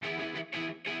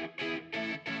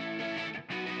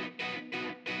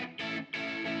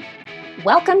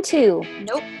Welcome to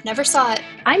Nope, never saw it.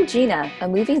 I'm Gina, a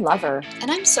movie lover. And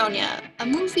I'm Sonia, a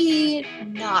movie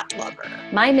not lover.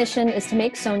 My mission is to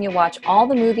make Sonia watch all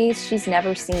the movies she's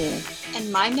never seen.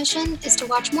 And my mission is to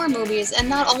watch more movies and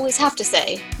not always have to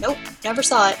say, nope, never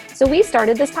saw it. So we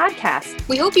started this podcast.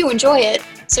 We hope you enjoy it.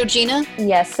 So Gina?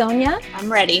 Yes, Sonia?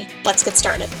 I'm ready. Let's get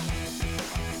started.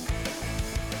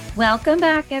 Welcome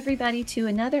back, everybody, to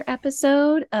another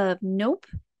episode of Nope,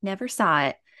 Never Saw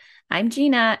It. I'm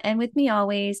Gina, and with me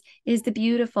always is the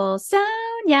beautiful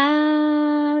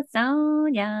Sonia.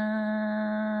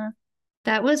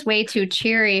 That was way too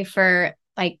cheery for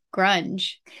like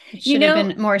grunge. It should have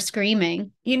been more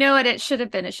screaming. You know what it should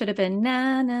have been? It should have been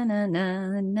na na na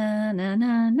na na na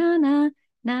na na na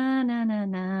na na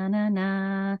na na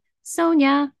na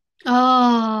Sonia.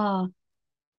 Oh,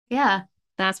 yeah.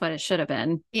 That's what it should have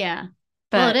been. Yeah.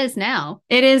 But well, it is now.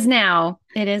 It is now.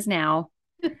 It is now.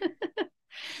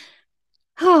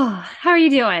 Oh, how are you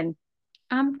doing?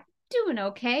 I'm doing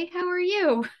okay. How are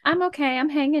you? I'm okay. I'm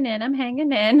hanging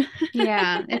in.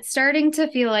 Yeah. It's starting to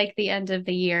feel like the end of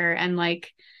the year and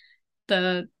like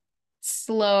the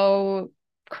slow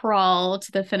crawl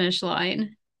to the finish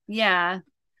line. Yeah.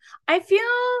 I feel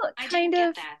kind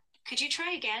of. That. Could you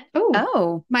try again?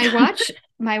 Oh.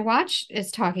 My watch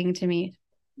is talking to me.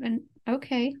 And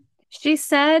okay. She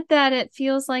said that it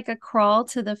feels like a crawl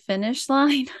to the finish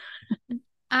line.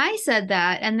 I said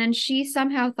that, and then she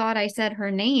somehow thought I said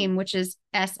her name, which is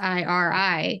Siri.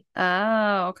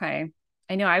 Oh, okay.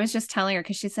 I know. I was just telling her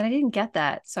because she said I didn't get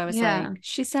that. So I was like,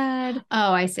 she said.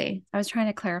 Oh, I see. I was trying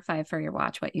to clarify for your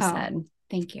watch what you said.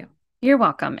 Thank you. You're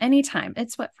welcome. Anytime.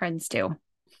 It's what friends do.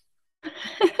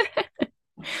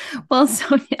 Well,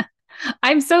 Sonia,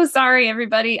 I'm so sorry,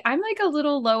 everybody. I'm like a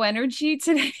little low energy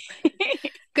today.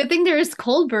 Good thing there is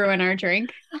cold brew in our drink.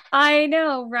 I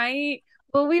know, right?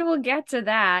 Well, we will get to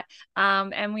that.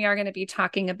 And we are going to be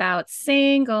talking about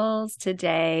singles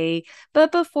today.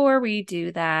 But before we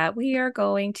do that, we are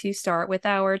going to start with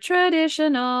our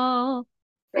traditional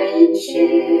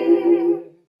friendship.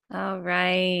 All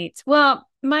right. Well,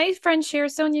 my friend share,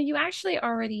 Sonia, you actually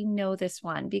already know this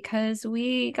one because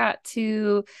we got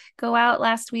to go out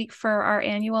last week for our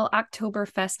annual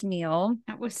Oktoberfest meal.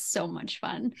 That was so much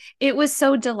fun. It was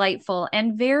so delightful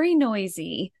and very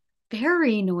noisy.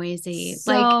 Very noisy.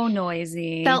 So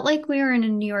noisy. Felt like we were in a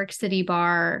New York City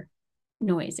bar.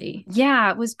 Noisy.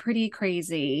 Yeah, it was pretty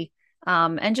crazy.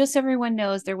 And just so everyone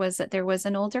knows, there was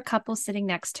an older couple sitting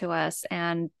next to us,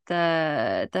 and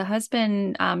the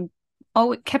husband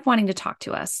kept wanting to talk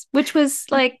to us, which was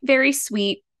like very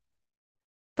sweet,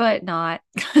 but not.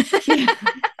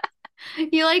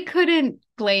 You like couldn't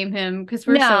blame him because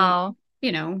we're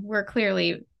we're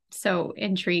clearly so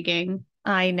intriguing.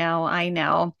 I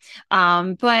know.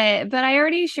 But I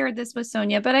already shared this with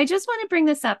Sonia, but I just want to bring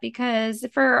this up because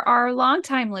for our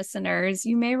longtime listeners,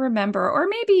 you may remember, or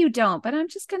maybe you don't, but I'm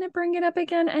just going to bring it up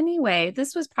again anyway.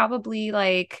 This was probably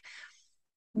like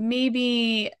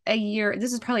maybe a year.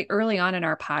 This is probably early on in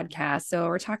our podcast. So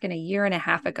we're talking a year and a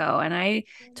half ago. And I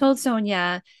told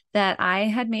Sonia that I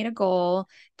had made a goal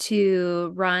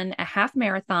to run a half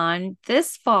marathon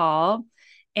this fall.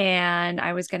 And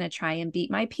I was going to try and beat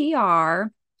my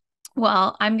PR.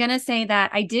 Well, I'm going to say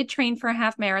that I did train for a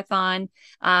half marathon.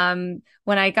 When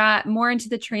I got more into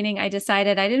the training, I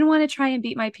decided I didn't want to try and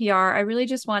beat my PR. I really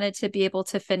just wanted to be able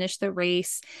to finish the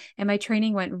race. And my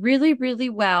training went really, really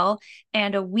well.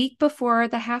 And a week before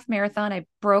the half marathon, I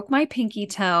broke my pinky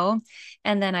toe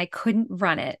and then I couldn't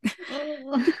run it.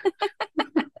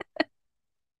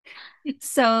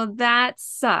 So that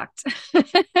sucked.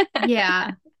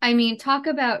 Yeah. I mean, talk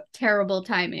about terrible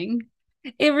timing.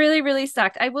 It really, really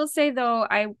sucked. I will say, though,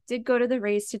 I did go to the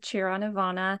race to cheer on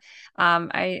Ivana.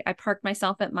 I parked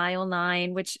myself at mile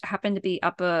 9, which happened to be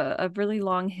up a really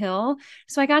long hill.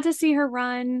 So I got to see her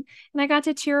run and I got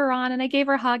to cheer her on and I gave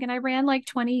her a hug and I ran like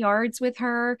 20 yards with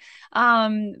her.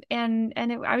 I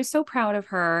was so proud of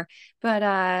her. But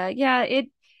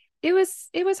it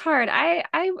was hard.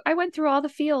 I went through all the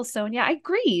feels, Sonia. I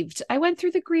grieved. I went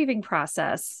through the grieving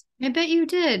process. I bet you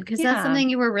did, because that's something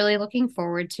you were really looking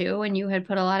forward to and you had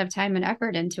put a lot of time and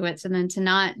effort into it. So then to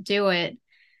not do it,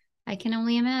 I can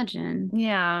only imagine.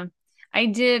 Yeah, I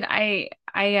did. I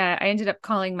ended up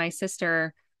calling my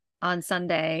sister on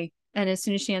Sunday. And as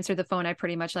soon as she answered the phone, I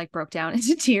pretty much like broke down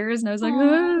into tears. And I was like,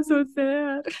 oh, so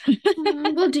sad.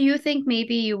 Well, do you think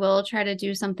maybe you will try to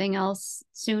do something else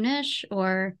soonish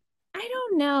or? I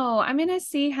don't know. I'm going to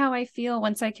see how I feel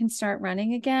once I can start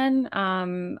running again.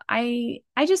 I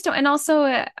just don't. And also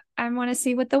I want to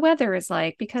see what the weather is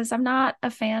like because I'm not a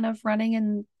fan of running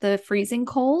in the freezing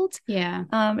cold. Yeah.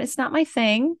 It's not my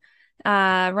thing.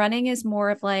 Running is more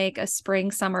of like a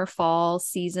spring, summer, fall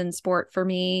season sport for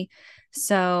me.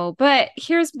 So, but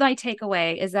here's my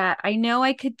takeaway is that I know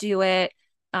I could do it.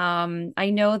 I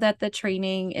know that the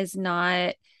training is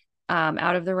not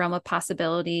out of the realm of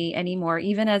possibility anymore,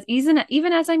 even as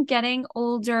I'm getting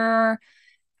older.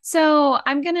 So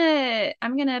I'm gonna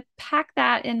pack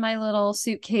that in my little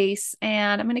suitcase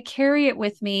and I'm gonna carry it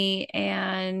with me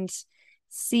and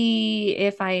see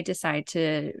if I decide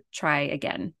to try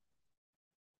again.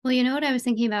 Well, you know what I was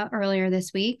thinking about earlier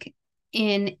this week?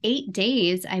 In 8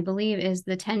 days, I believe, is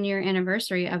the 10-year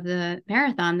anniversary of the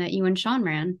marathon that you and Sean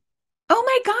ran. Oh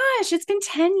my gosh, it's been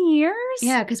 10 years?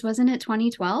 Yeah, because wasn't it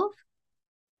 2012?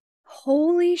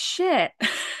 Holy shit.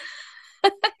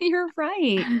 You're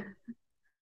right.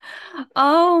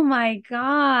 Oh my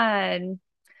God.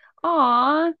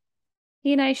 Aw.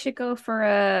 He and I should go for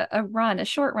a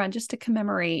short run, just to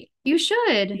commemorate You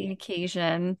should. the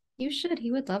occasion. You should.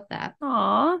 He would love that.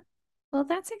 Aw. Well,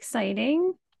 that's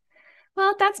exciting.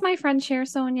 Well, that's my friend share,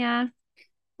 Sonia.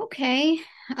 Okay.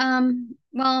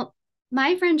 Well,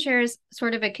 my friend shares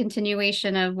sort of a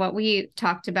continuation of what we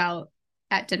talked about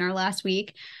at dinner last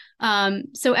week.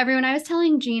 So everyone, I was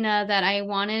telling Gina that I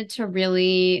wanted to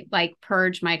really like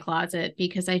purge my closet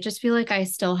because I just feel like I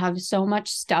still have so much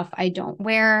stuff I don't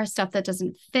wear, stuff that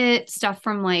doesn't fit, stuff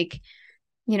from like,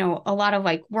 a lot of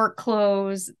like work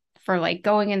clothes for like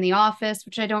going in the office,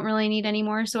 which I don't really need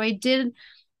anymore. So I did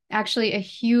actually a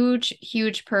huge,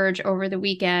 huge purge over the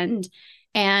weekend.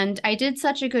 And I did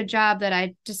such a good job that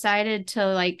I decided to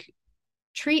like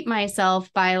treat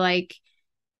myself by like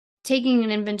taking an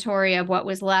inventory of what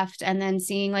was left and then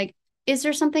seeing like, is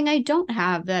there something I don't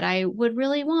have that I would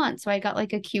really want? So I got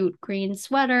like a cute green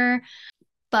sweater.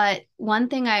 But one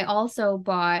thing I also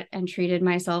bought and treated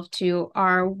myself to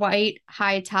are white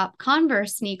high top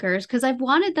Converse sneakers because I've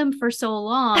wanted them for so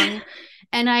long.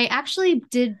 And I actually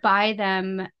did buy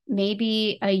them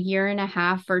maybe a year and a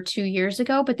half or 2 years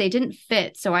ago, but they didn't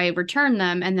fit. So I returned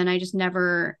them and then I just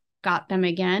never got them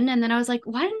again. And then I was like,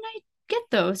 why didn't I get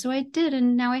those? So I did.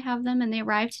 And now I have them and they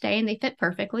arrived today and they fit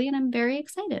perfectly. And I'm very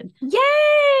excited.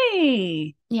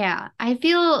 Yay! Yeah, I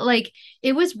feel like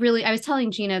it was really, I was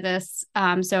telling Gina this.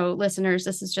 So listeners,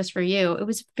 this is just for you. It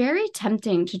was very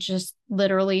tempting to just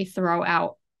literally throw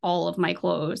out all of my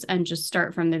clothes and just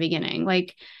start from the beginning.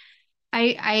 Like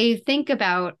I think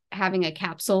about having a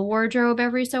capsule wardrobe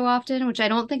every so often, which I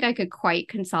don't think I could quite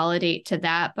consolidate to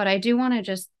that, but I do want to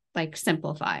just like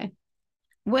simplify.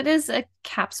 What is a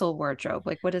capsule wardrobe?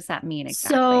 Like, what does that mean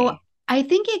So exactly? I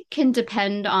think it can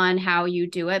depend on how you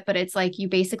do it, but it's like you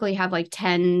basically have like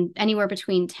 10, anywhere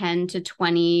between 10 to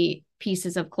 20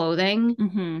 pieces of clothing,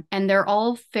 Mm-hmm. and they're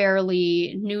all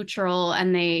fairly neutral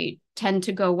and they tend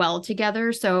to go well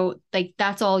together. So, like,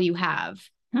 that's all you have.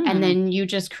 And Hmm. then you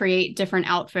just create different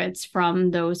outfits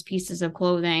from those pieces of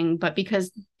clothing. But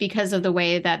because of the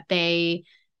way that they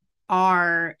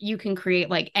are, you can create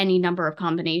like any number of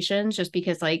combinations just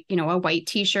because like, a white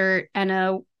t-shirt and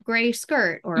a gray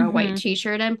skirt or a white Mm-hmm.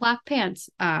 t-shirt and black pants.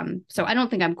 So I don't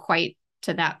think I'm quite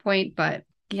to that point, but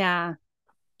Yeah.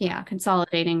 yeah,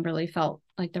 consolidating really felt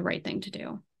like the right thing to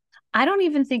do. I don't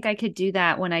even think I could do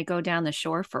that when I go down the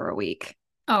shore for a week.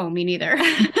 Oh, me neither.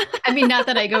 I mean, not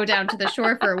that I go down to the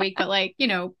shore for a week, but like,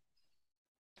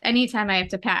 anytime I have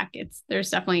to pack, there's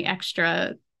definitely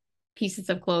extra pieces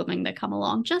of clothing that come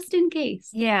along just in case.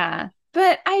 Yeah.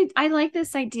 But I like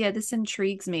this idea. This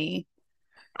intrigues me.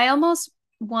 I almost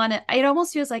want to, it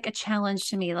almost feels like a challenge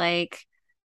to me. Like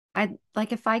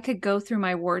if I could go through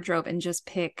my wardrobe and just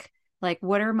pick like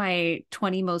what are my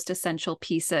 20 most essential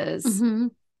pieces Mm-hmm.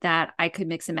 that I could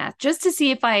mix and match just to see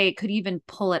if I could even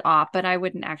pull it off, but I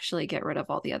wouldn't actually get rid of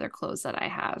all the other clothes that I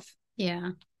have.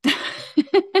 Yeah.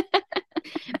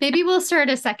 Maybe we'll start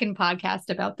a second podcast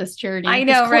about this journey, I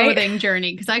this know, right? clothing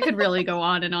journey, because I could really go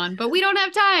on, but we don't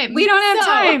have time. We don't have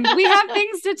So time. We have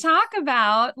things to talk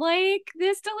about, like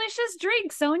this delicious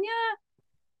drink, Sonia.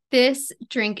 this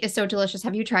drink is so delicious.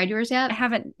 Have you tried yours I yet?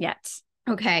 haven't yet.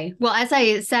 Okay. Well, as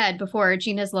I said before,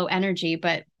 Gina's low energy,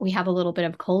 but we have a little bit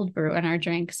of cold brew in our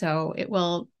drink, so it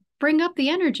will bring up the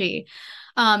energy.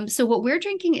 So what we're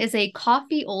drinking is a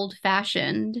coffee old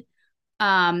fashioned.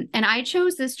 And I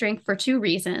chose this drink for two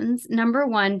reasons. Number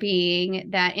one being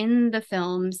that in the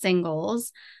film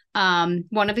Singles,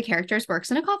 one of the characters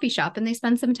works in a coffee shop and they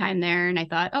spend some time there. And I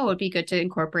thought, oh, it'd be good to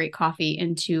incorporate coffee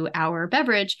into our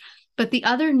beverage. But the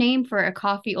other name for a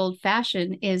coffee old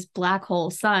fashioned is Black Hole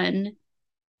Sun,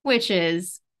 which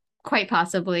is quite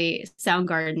possibly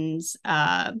Soundgarden's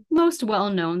most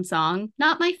well-known song.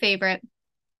 Not my favorite,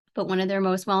 but one of their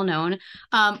most well-known.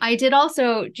 I did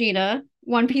also, Gina,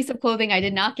 one piece of clothing I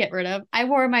did not get rid of. I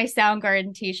wore my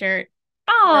Soundgarden t-shirt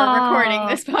for recording Oh,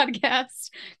 this podcast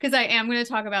because I am going to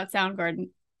talk about Soundgarden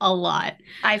a lot.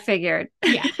 I figured.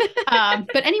 Yeah.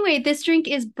 But anyway, this drink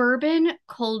is bourbon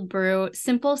cold brew,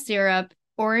 simple syrup,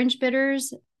 orange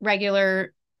bitters,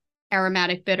 regular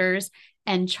aromatic bitters,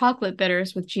 and chocolate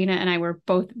bitters, which Gina and I were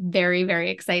both very, very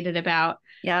excited about.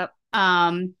 Yep.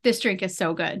 This drink is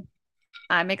so good.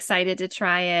 I'm excited to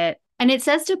try it. And it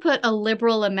says to put a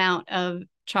liberal amount of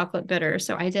chocolate bitter.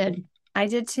 So I did. I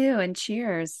did too. And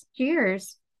cheers.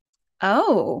 Cheers.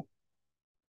 Oh.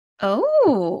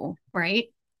 Oh. Right.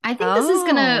 I think this is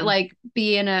gonna Oh. like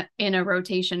be in a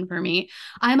rotation for me.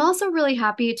 I'm also really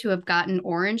happy to have gotten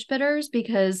orange bitters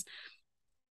because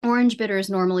orange bitters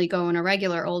normally go in a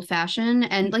regular old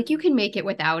fashioned and like you can make it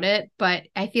without it, but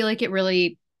I feel like it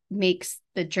really makes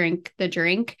the drink the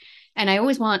drink. And I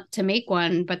always want to make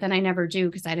one, but then I never do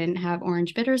because I didn't have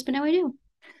orange bitters, but now I do.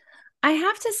 I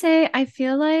have to say, I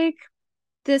feel like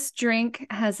this drink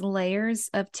has layers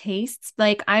of tastes.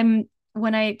 Like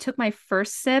when I took my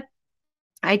first sip,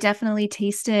 I definitely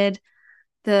tasted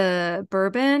the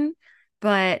bourbon,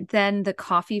 but then the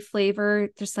coffee flavor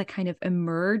just like kind of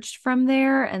emerged from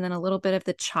there, and then a little bit of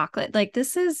the chocolate. Like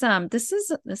this is and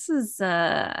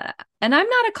I'm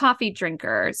not a coffee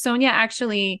drinker. Sonia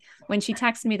actually, when she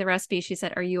texted me the recipe, she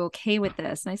said, "Are you okay with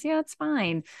this?" And I said, "Yeah, it's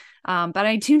fine." But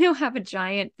I do now have a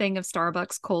giant thing of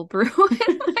Starbucks cold brew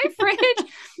in my fridge,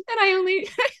 and I only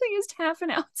used half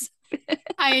an ounce of it.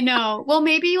 I know. Well,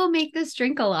 maybe you'll make this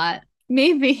drink a lot.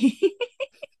 Maybe.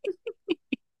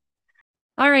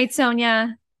 All right,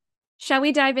 Sonia, shall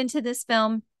we dive into this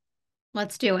film?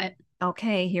 Let's do it.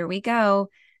 Okay, here we go.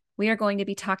 We are going to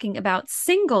be talking about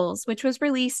Singles, which was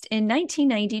released in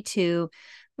 1992,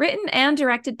 written and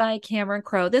directed by Cameron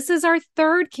Crowe. This is our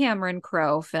third Cameron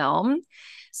Crowe film,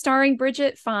 starring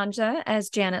Bridget Fonda as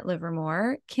Janet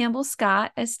Livermore, Campbell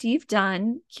Scott as Steve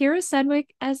Dunn, Kira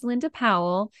Sedgwick as Linda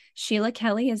Powell, Sheila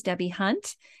Kelly as Debbie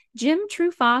Hunt, Jim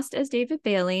Truefaust as David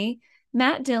Bailey,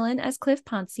 Matt Dillon as Cliff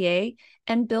Pontier,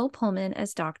 and Bill Pullman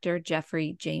as Dr.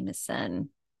 Jeffrey Jameson.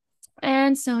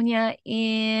 And Sonia,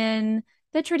 in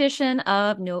the tradition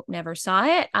of Nope, Never Saw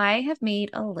It, I have made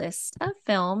a list of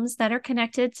films that are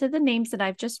connected to the names that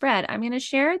I've just read. I'm going to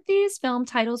share these film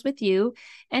titles with you.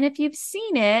 And if you've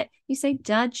seen it, you say,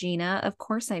 "Duh, Gina, of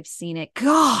course I've seen it."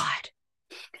 God.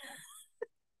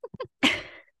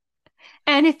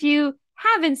 And if you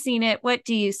haven't seen it, what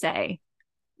do you say?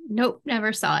 Nope,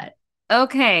 never saw it.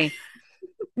 Okay.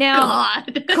 Now,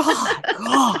 God.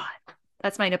 God.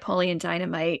 That's my Napoleon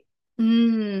Dynamite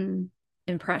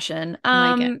impression.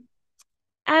 Like it.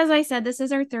 As I said, this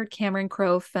is our third Cameron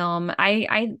Crowe film.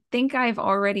 I think I've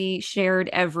already shared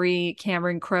every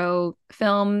Cameron Crowe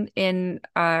film in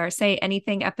our Say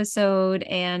Anything episode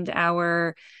and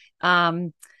our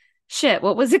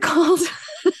what was it called?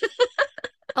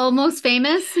 Almost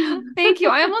Famous. Thank you.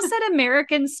 I almost said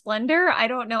American Splendor. I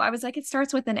don't know. I was like, it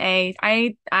starts with an A.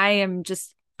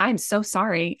 I'm so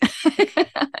sorry.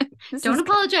 Don't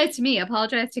apologize to me.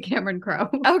 Apologize to Cameron Crowe.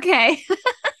 Okay.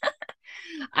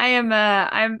 I'm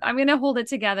gonna hold it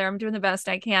together. I'm doing the best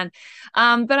I can.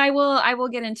 But I will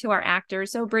get into our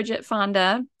actors. So Bridget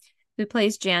Fonda, who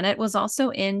plays Janet, was also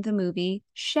in the movie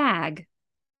Shag.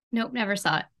 Nope, never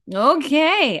saw it.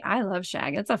 Okay. I love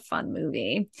Shag. It's a fun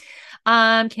movie.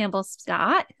 Campbell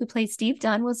Scott, who plays Steve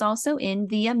Dunn, was also in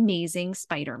The Amazing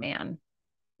Spider-Man.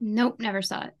 Nope, never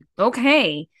saw it.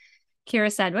 Okay.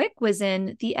 Kira Sedgwick was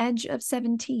in The Edge of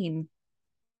 17.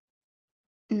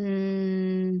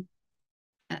 Nope,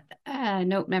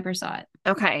 never saw it.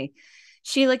 Okay.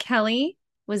 Sheila Kelly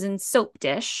was in Soap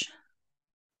Dish.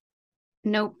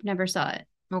 Nope, never saw it.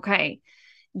 Okay.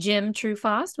 Jim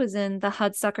Truefaust was in The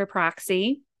Hudsucker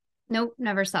Proxy. Nope,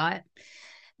 never saw it.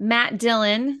 Matt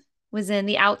Dillon was in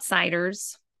The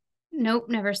Outsiders. Nope,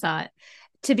 never saw it.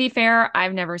 To be fair,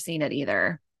 I've never seen it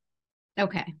either.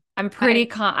 Okay. I'm pretty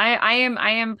I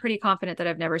am pretty confident that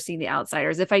I've never seen The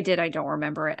Outsiders. If I did, I don't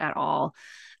remember it at all.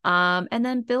 And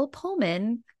then Bill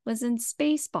Pullman was in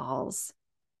Spaceballs.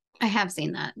 I have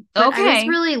seen that. But Okay. I was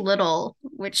really little,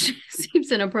 which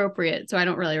seems inappropriate, so I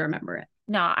don't really remember it.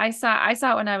 No, I saw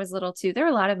it when I was little too. There are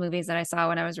a lot of movies that I saw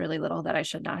when I was really little that I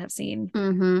should not have seen.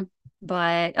 Mm-hmm.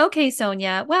 But okay,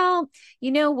 Sonia. Well,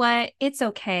 you know what? It's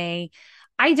okay.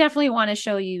 I definitely want to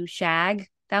show you Shag.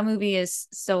 That movie is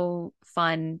so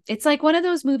fun. It's like one of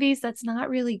those movies that's not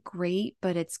really great,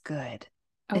 but it's good.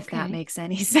 Okay. If that makes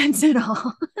any sense at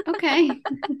all. Okay.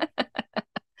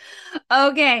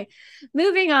 Okay,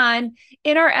 moving on.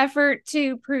 In our effort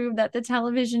to prove that the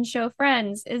television show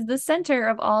Friends is the center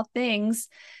of all things,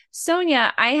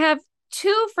 Sonia, I have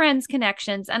two Friends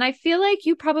connections, and I feel like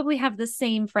you probably have the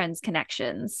same Friends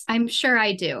connections. I'm sure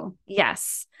I do.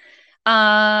 Yes.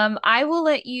 I will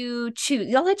let you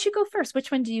choose. I'll let you go first. Which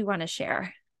one do you want to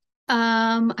share?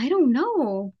 I don't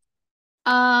know.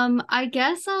 I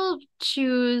guess I'll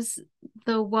choose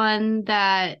the one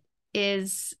that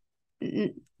is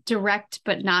direct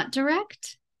but not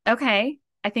direct. Okay.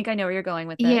 I think I know where you're going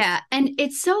with this. Yeah, and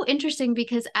it's so interesting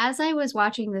because as I was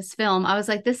watching this film, I was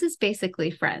like, this is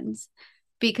basically Friends.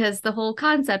 Because the whole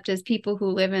concept is people who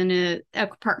live in a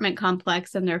apartment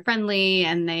complex and they're friendly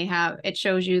and they have it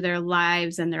shows you their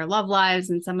lives and their love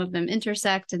lives, and some of them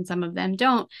intersect and some of them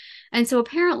don't. And so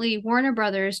apparently Warner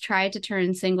Brothers tried to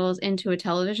turn Singles into a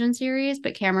television series,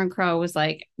 but Cameron Crowe was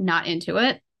like not into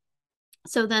it.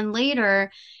 So then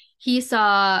later he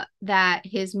saw that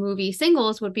his movie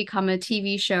Singles would become a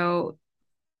TV show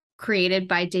created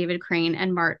by David Crane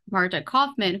and Marta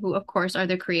Kaufman, who of course are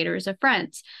the creators of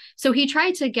Friends. So he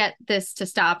tried to get this to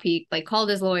stop. He like called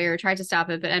his lawyer, tried to stop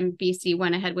it, but NBC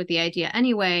went ahead with the idea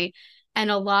anyway.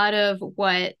 And a lot of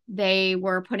what they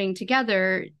were putting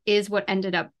together is what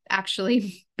ended up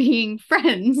actually being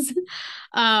Friends.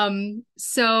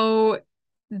 So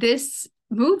this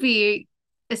movie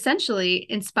essentially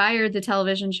inspired the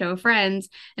television show Friends.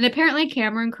 And apparently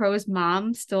Cameron Crowe's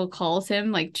mom still calls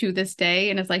him like to this day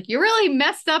and is like, you really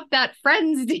messed up that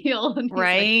Friends deal. And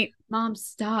right. Like, Mom,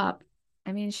 stop.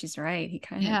 I mean, she's right. He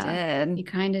kind of did. He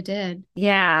kind of did.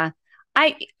 Yeah.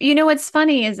 What's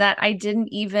funny is that I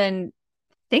didn't even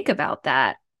think about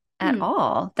that at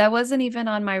all. That wasn't even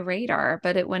on my radar,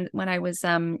 but when I was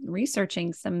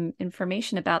researching some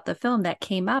information about the film, that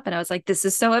came up and I was like, this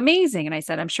is so amazing. And I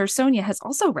said, I'm sure Sonia has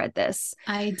also read this.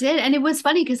 I did. And it was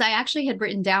funny because I actually had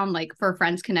written down like for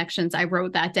Friends connections, I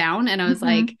wrote that down and I was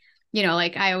like,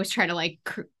 like I always try to like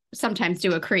sometimes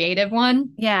do a creative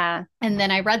one. Yeah. And then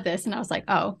I read this and I was like,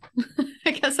 oh,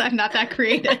 I guess I'm not that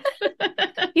creative.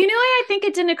 I think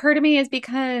it didn't occur to me is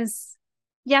because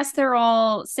yes, they're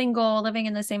all single, living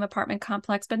in the same apartment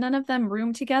complex, but none of them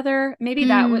room together. Maybe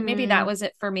that was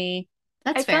it for me.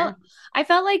 That's fair. I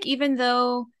felt like even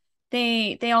though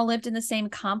they all lived in the same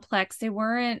complex, they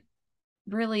weren't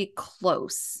really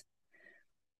close.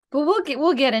 But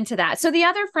we'll get into that. So the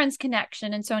other Friends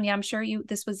connection, and Sonia, I'm sure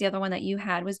this was the other one that you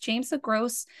had, was James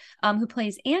LeGros, who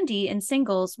plays Andy in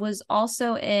Singles, was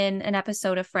also in an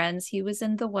episode of Friends. He was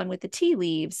in the one with the tea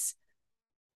leaves,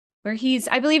 where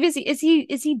I believe is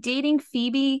he dating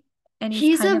Phoebe, and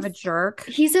he's kind of a jerk.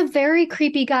 He's a very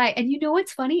creepy guy. And you know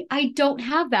what's funny? I don't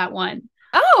have that one.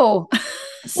 Oh.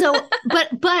 So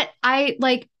but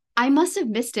I must have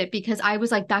missed it because I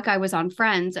was like, that guy was on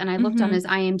Friends and I looked on his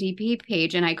IMDb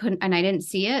page and I didn't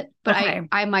see it, but okay.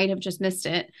 I might have just missed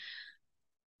it.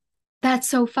 That's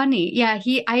so funny. Yeah,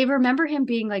 I remember him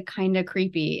being like kind of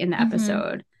creepy in the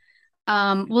episode.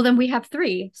 Well, then we have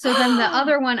 3. So then the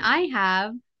other one I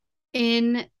have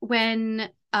when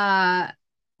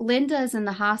Linda's in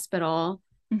the hospital,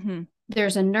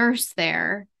 there's a nurse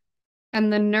there.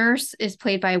 And the nurse is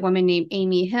played by a woman named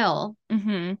Amy Hill.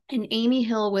 And Amy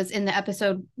Hill was in the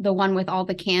episode, the one with all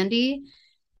the candy.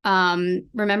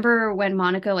 Remember when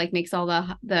Monica like makes all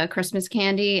the Christmas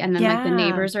candy and then like the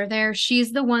neighbors are there?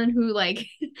 She's the one who like,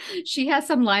 she has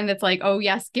some line that's like, oh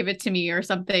yes, give it to me or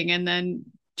something. And then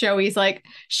Joey's like,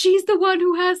 she's the one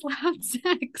who has loud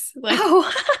sex. Like, oh,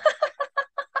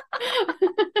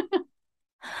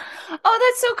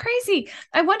 that's so crazy.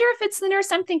 I wonder if it's the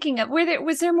nurse I'm thinking of.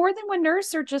 Was there more than one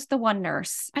nurse or just the one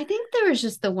nurse? I think there was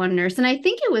just the one nurse. And I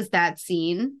think it was that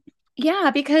scene.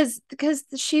 Yeah, because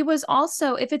she was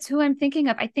also, if it's who I'm thinking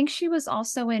of, I think she was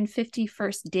also in 50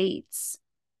 First Dates.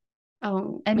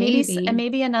 Oh, and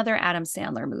maybe another Adam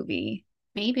Sandler movie.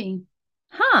 Maybe.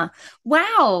 Huh.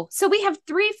 Wow. So we have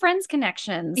 3 Friends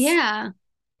connections. Yeah.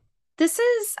 This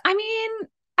is,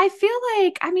 I feel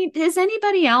like, is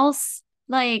anybody else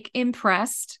like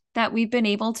impressed that we've been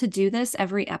able to do this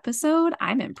every episode?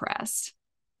 I'm impressed.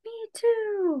 Me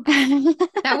too.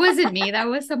 That wasn't me. That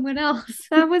was someone else.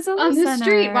 That was on the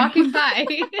street walking by.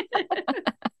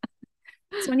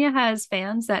 Sonia has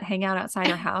fans that hang out outside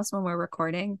her house when we're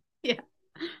recording. Yeah.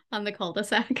 On the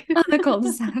cul-de-sac. On the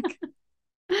cul-de-sac.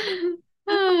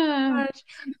 Oh, gosh.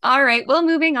 All right. Well,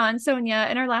 moving on. Sonia,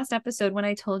 in our last episode, when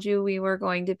I told you we were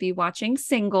going to be watching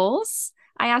Singles,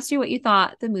 I asked you what you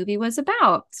thought the movie was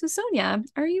about. So, Sonia,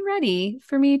 are you ready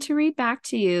for me to read back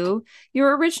to you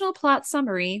your original plot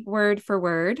summary, word for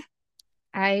word?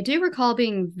 I do recall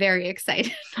being very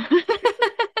excited.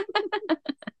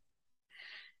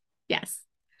 Yes.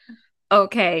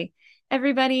 Okay.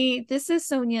 Everybody, this is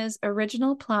Sonia's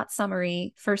original plot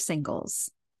summary for Singles.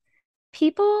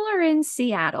 People are in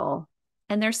Seattle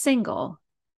and they're single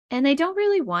and they don't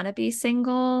really want to be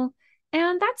single.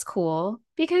 And that's cool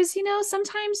because,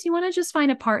 sometimes you want to just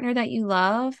find a partner that you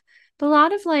love. But a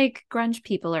lot of like grunge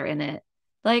people are in it,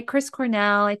 like Chris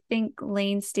Cornell, I think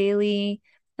Lane Staley.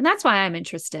 And that's why I'm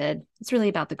interested. It's really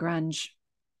about the grunge.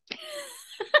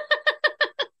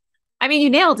 I mean, you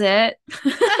nailed it.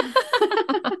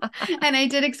 And I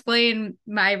did explain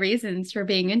my reasons for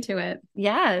being into it.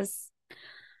 Yes.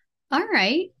 All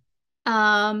right.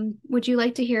 Would you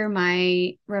like to hear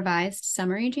my revised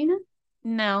summary, Gina?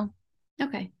 No.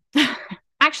 Okay.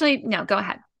 Actually, no, go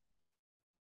ahead.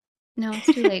 No, it's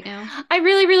too late now. I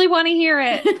really, really want to hear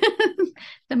it.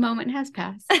 The moment has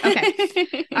passed.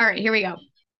 Okay. All right, here we go.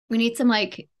 We need some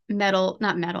like metal,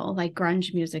 not metal, like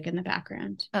grunge music in the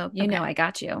background. Oh, you know I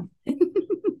got you.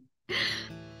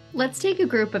 Let's take a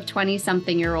group of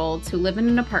 20-something-year-olds who live in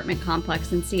an apartment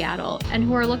complex in Seattle and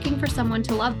who are looking for someone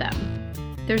to love them.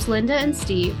 There's Linda and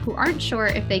Steve, who aren't sure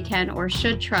if they can or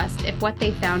should trust if what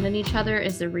they found in each other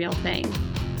is the real thing.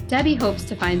 Debbie hopes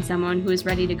to find someone who is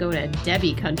ready to go to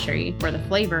Debbie country, where the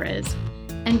flavor is.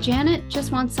 And Janet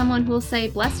just wants someone who will say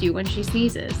bless you when she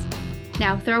sneezes.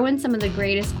 Now throw in some of the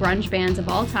greatest grunge bands of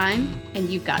all time, and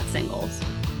you've got singles.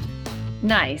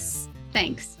 Nice.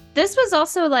 Thanks. This was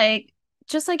also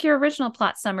just like your original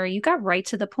plot summary. You got right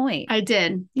to the point. I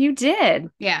did. You did.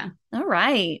 Yeah. All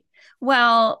right.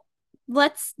 Well,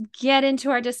 let's get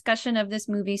into our discussion of this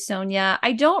movie, Sonia.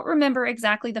 I don't remember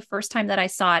exactly the first time that I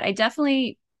saw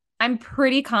it. I'm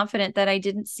pretty confident that I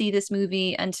didn't see this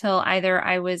movie until either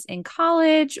I was in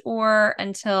college or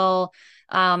until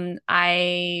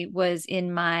I was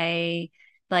in my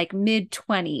mid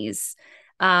 20s.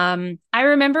 I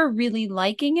remember really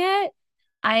liking it.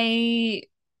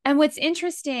 And what's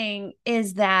interesting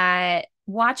is that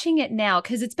watching it now,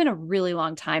 because it's been a really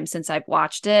long time since I've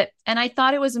watched it, and I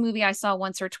thought it was a movie I saw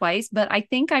once or twice, but I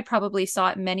think I probably saw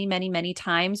it many, many, many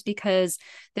times because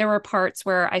there were parts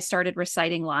where I started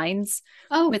reciting lines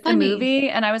with funny. the movie,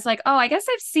 and I was like, oh, I guess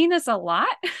I've seen this a lot.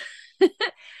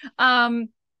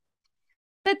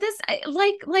 But this,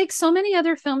 like so many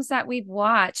other films that we've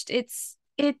watched, it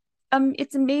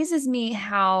amazes me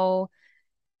how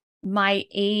my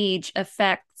age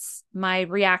affects my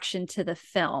reaction to the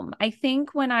film. I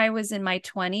think when I was in my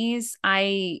 20s,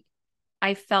 I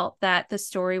felt that the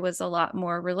story was a lot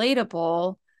more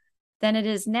relatable than it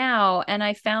is now. And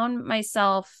I found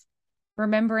myself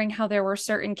remembering how there were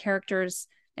certain characters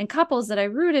and couples that I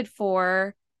rooted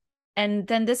for. And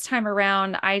then this time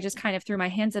around, I just kind of threw my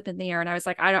hands up in the air and I was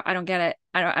like, I don't get it.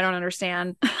 I don't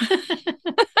understand.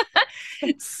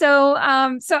 So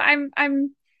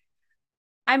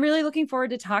I'm really looking forward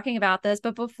to talking about this.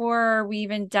 But before we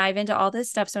even dive into all this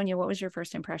stuff, Sonia, what was your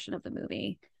first impression of the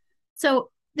movie? So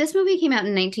this movie came out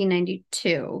in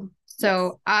 1992. So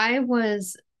yes. I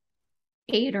was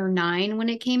 8 or 9 when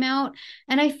it came out.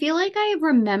 And I feel like I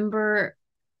remember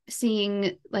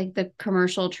seeing like the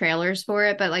commercial trailers for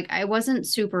it, but like I wasn't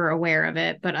super aware of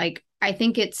it. But like I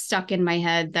think it stuck in my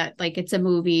head that like it's a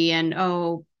movie and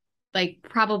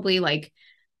probably like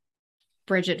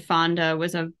Bridget Fonda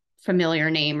was a familiar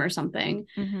name or something.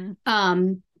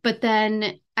 Mm-hmm. But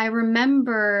then I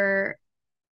remember,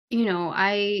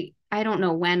 I don't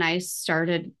know when I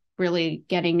started really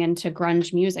getting into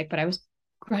grunge music, but I was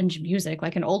grunge music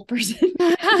like an old person.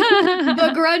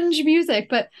 The grunge music,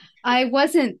 but I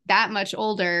wasn't that much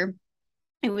older.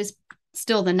 It was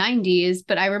still the 90s,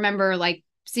 but I remember like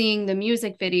seeing the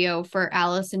music video for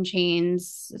Alice in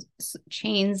Chains'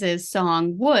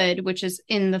 song Wood, which is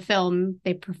in the film.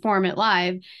 They perform it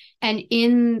live. And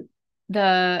in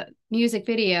the music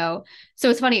video,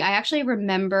 so it's funny, I actually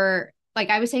remember, like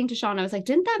I was saying to Sean, I was like,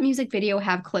 didn't that music video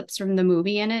have clips from the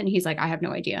movie in it? And he's like, I have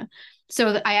no idea.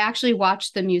 So I actually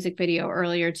watched the music video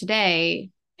earlier today,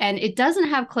 and it doesn't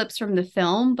have clips from the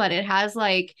film, but it has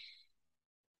like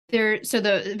so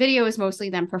the video is mostly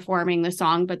them performing the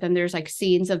song, but then there's like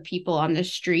scenes of people on the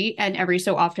street, and every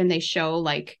so often they show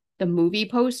like the movie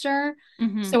poster.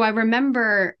 Mm-hmm. So I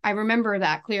remember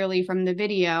that clearly from the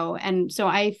video. And so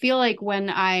I feel like when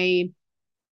I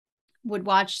would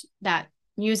watch that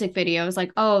music video, I was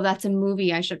like, oh, that's a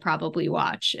movie I should probably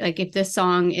watch. Like if this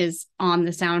song is on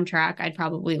the soundtrack, I'd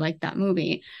probably like that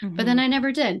movie. Mm-hmm. But then I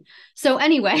never did. So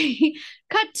anyway,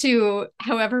 cut to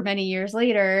however many years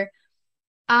later,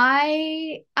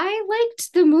 I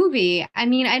liked the movie. I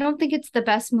mean, I don't think it's the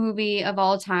best movie of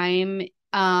all time.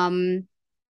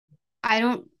 I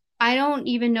don't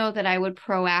even know that I would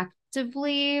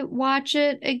proactively watch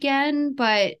it again,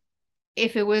 but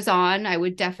if it was on, I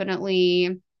would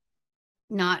definitely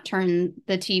not turn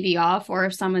the TV off. Or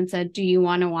if someone said, do you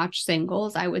want to watch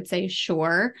Singles? I would say,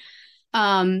 sure.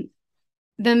 The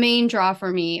the main draw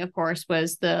for me, of course,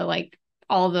 was the like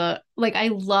all the like I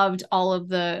loved all of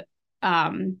the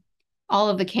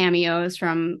cameos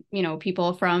from, you know,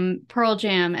 people from Pearl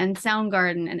Jam and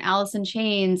Soundgarden and Alice in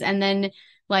Chains. And then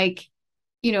like,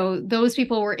 you know, those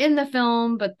people were in the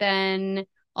film, but then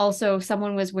also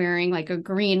someone was wearing like a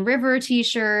Green River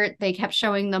t-shirt. They kept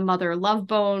showing the Mother Love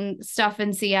Bone stuff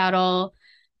in Seattle,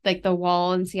 like the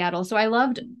wall in Seattle. So I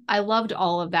loved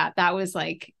all of that. That was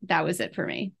it for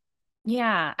me.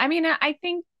 Yeah. I mean, I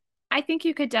think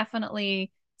you could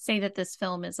definitely say that this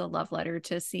film is a love letter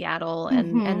to Seattle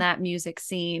and Mm-hmm. that music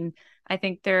scene. I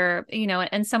think they're, you know,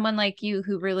 and someone like you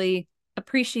who really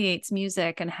appreciates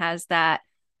music and has that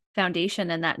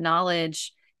foundation and that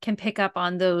knowledge can pick up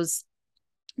on those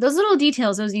little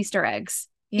details, those Easter eggs,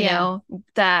 you Yeah. know,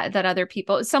 that other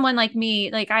people, someone like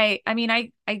me, like I mean,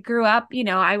 I grew up, you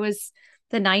know, I was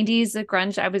the 90s, the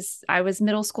grunge. I was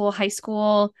middle school, high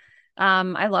school.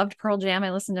 I loved Pearl Jam.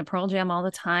 I listened to Pearl Jam all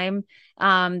the time.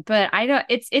 But I don't,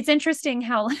 it's interesting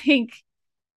how like,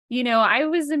 you know, I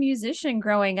was a musician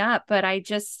growing up, but I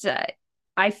just,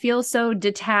 I feel so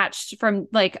detached from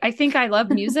like, I think I love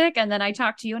music. And then I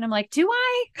talk to you and I'm like, do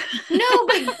I? No,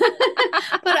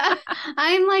 but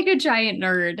I'm like a giant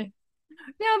nerd.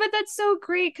 No, but that's so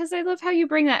great because I love how you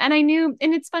bring that. And I knew,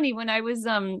 and it's funny when I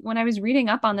was reading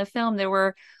up on the film, there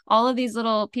were all of these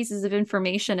little pieces of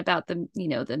information about the, you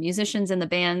know, the musicians and the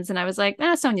bands. And I was like,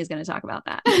 Sonia's gonna talk about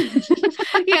that.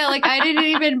 Yeah, like I didn't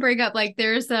even bring up like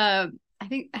there's a I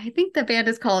think the band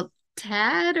is called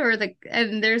Tad or the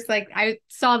and there's like I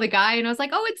saw the guy and I was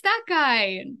like, oh, it's that guy.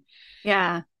 And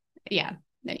Yeah. yeah,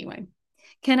 anyway.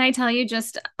 Can I tell you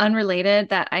just unrelated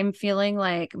that I'm feeling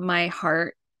like my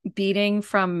heart beating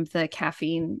from the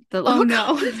caffeine, the Oh little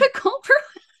no. the cold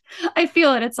brew. I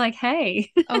feel it. It's like,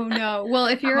 hey, Oh no. Well,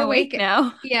 if I'm you're awake awake,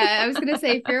 now. yeah, I was gonna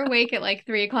say if you're awake at like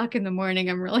 3 o'clock in the morning,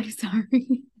 I'm really sorry.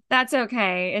 That's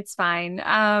okay. It's fine.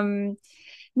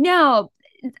 No,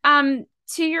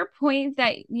 to your point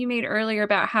that you made earlier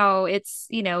about how it's,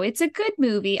 you know, it's a good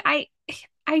movie. I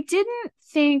didn't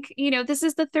think, you know, this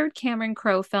is the third Cameron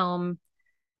Crowe film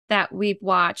that we've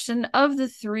watched, and of the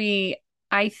three,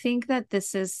 I think that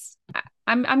this is,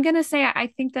 I'm gonna say I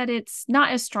think that it's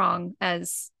not as strong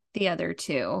as the other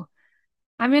two.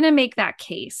 I'm going to make that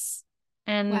case.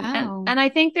 Wow. And I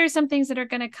think there's some things that are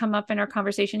going to come up in our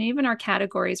conversation, even our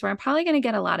categories, where I'm probably going to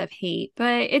get a lot of hate,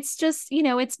 but it's just, you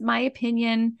know, it's my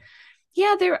opinion.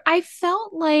 Yeah, there I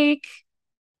felt like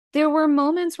there were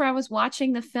moments where I was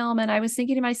watching the film and I was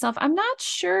thinking to myself, I'm not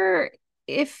sure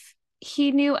if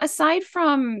he knew, aside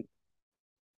from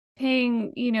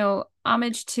paying, you know,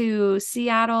 homage to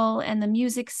Seattle and the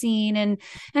music scene, and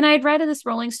I had read this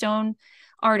Rolling Stone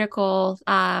article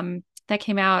that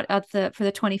came out at the for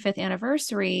the 25th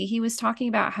anniversary. He was talking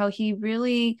about how he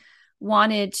really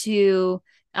wanted to,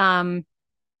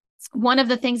 one of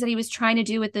the things that he was trying to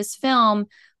do with this film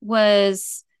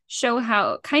was show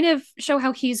how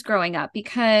he's growing up,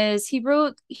 because he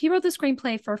wrote the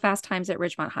screenplay for Fast Times at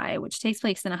Ridgemont High, which takes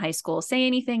place in a high school. Say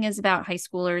Anything is about high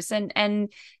schoolers, and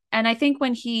I think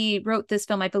when he wrote this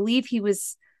film, I believe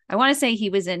I want to say he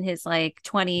was in his like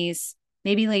 20s,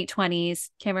 maybe late 20s.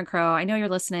 Cameron Crowe, I know you're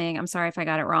listening, I'm sorry if I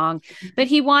got it wrong, but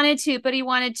he wanted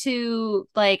to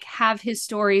like have his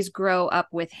stories grow up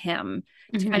with him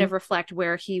to kind of Mhm. reflect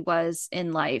where he was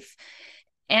in life.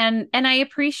 And I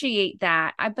appreciate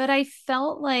that. But I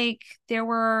felt like there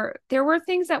were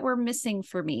things that were missing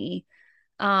for me.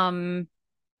 Um,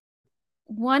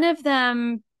 one of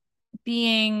them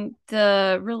being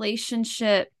the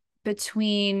relationship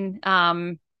between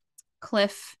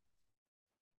Cliff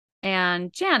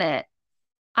and Janet.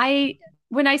 I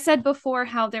When I said before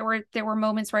how there were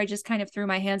moments where I just kind of threw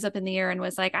my hands up in the air and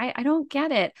was like, I don't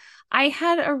get it. I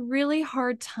had a really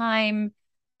hard time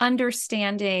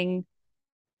understanding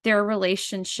their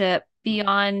relationship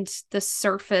beyond the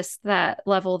surface that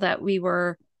level that we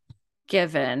were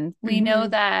given. We know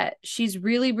Mhm. that she's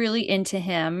really, really into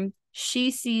him. She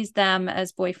sees them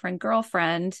as boyfriend,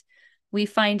 girlfriend. We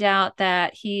find out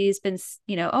that he's been,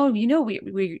 you know, oh, you know,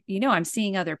 you know, I'm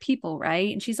seeing other people,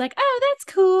 right? And she's like, oh, that's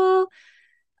cool.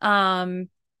 Um,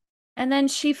 and then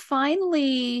she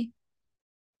finally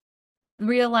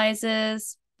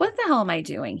realizes, what the hell am I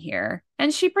doing here?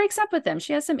 And she breaks up with him.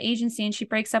 She has some agency and she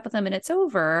breaks up with him and it's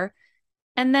over.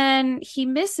 And then he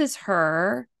misses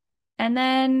her. And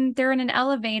then they're in an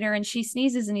elevator and she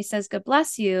sneezes and he says, God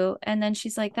bless you. And then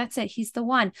she's like, that's it. He's the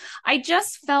one. I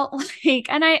just felt like,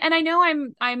 and I know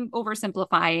I'm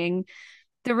oversimplifying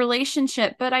the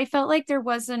relationship, but I felt like there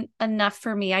wasn't enough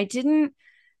for me.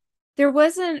 There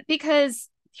wasn't, because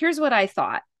here's what I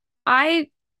thought. I,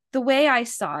 the way I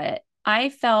saw it, I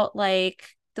felt like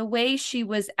the way she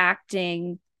was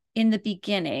acting in the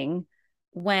beginning,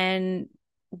 when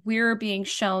we're being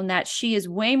shown that she is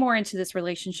way more into this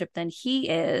relationship than he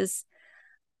is,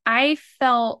 I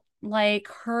felt like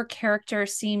her character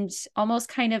seemed almost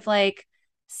kind of like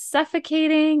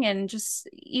suffocating and just,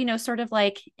 sort of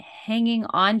like hanging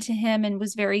on to him, and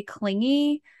was very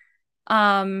clingy.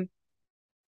 Um,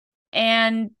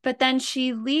 and but then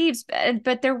she leaves,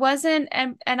 but there wasn't,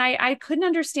 and I couldn't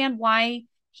understand why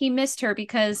he missed her,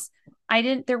 because I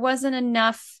didn't there wasn't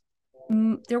enough,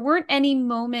 there weren't any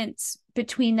moments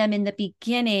between them in the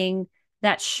beginning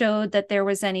that showed that there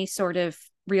was any sort of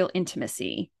real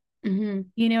intimacy. Mm-hmm.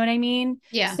 You know what I mean?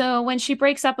 Yeah. So when she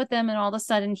breaks up with him and all of a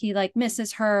sudden he like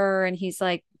misses her, and he's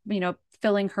like,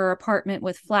 filling her apartment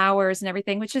with flowers and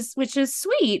everything, which is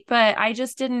sweet, but I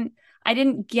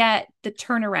didn't get the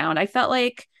turnaround. I felt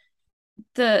like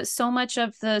the so much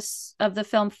of the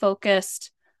film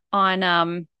focused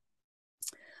on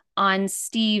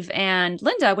Steve and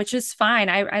Linda, which is fine.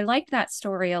 I liked that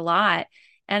story a lot.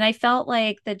 And I felt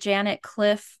like the Janet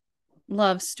Cliff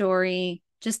love story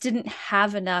just didn't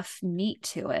have enough meat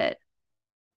to it.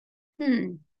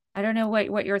 I don't know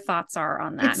what your thoughts are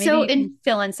on that. It's Maybe so you can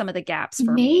fill in some of the gaps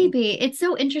for me. maybe it's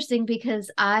so interesting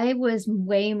because I was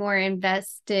way more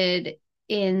invested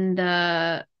in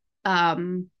the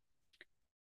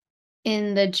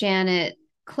Janet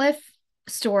Cliff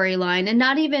storyline, and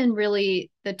not even really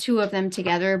the two of them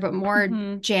together, but more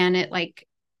Janet like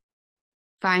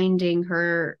finding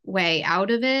her way out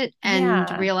of it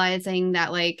and realizing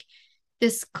that like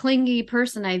this clingy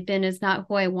person I've been is not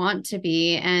who I want to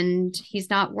be, and he's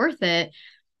not worth it.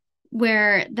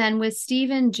 Where then with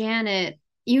Steve and Janet,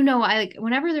 I like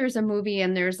whenever there's a movie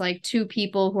and there's like two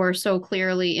people who are so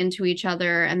clearly into each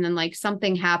other, and then like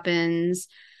something happens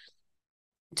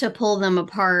to pull them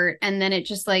apart, and then it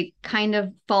just like kind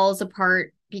of falls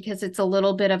apart because it's a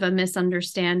little bit of a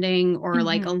misunderstanding or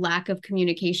like a lack of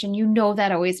communication,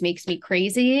 that always makes me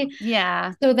crazy.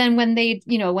 Yeah. So then when they,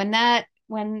 when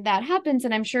that happens,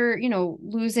 and I'm sure,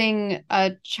 losing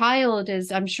a child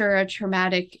is, I'm sure, a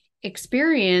traumatic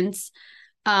experience.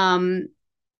 I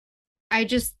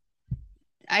just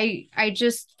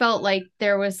felt like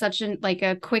there was such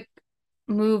a quick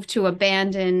move to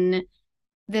abandon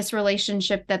this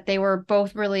relationship that they were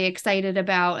both really excited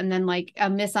about, and then like a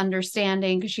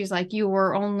misunderstanding because she's like, you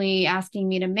were only asking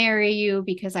me to marry you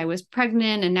because I was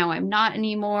pregnant, and now I'm not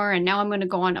anymore, and now I'm going to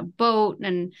go on a boat,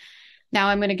 and now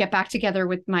I'm going to get back together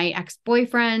with my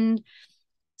ex-boyfriend.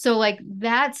 So like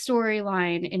that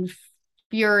storyline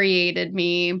infuriated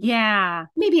me. Yeah.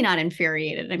 Maybe not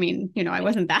infuriated. I mean, I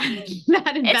wasn't that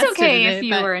invested. It's okay in if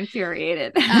you were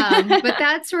infuriated. but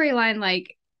that storyline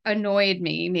like annoyed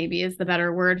me, maybe is the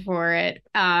better word for it.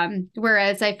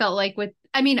 Whereas I felt like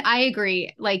I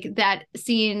agree, like that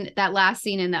last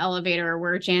scene in the elevator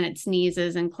where Janet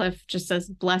sneezes and Cliff just says,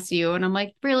 bless you. And I'm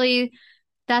like, really?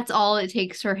 That's all it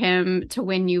takes for him to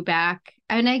win you back?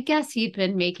 And I guess he'd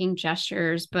been making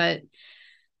gestures, but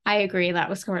I agree. That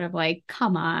was sort of like,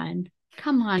 come on,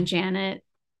 Janet.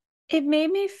 It made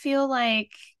me feel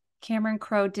like Cameron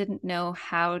Crowe didn't know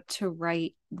how to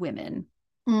write women.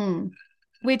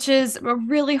 Which is a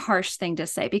really harsh thing to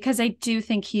say, because I do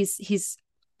think he's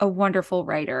a wonderful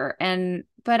writer. And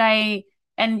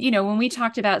when we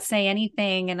talked about Say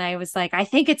Anything, and I was like, I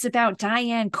think it's about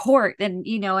Diane Court, and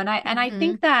I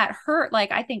think that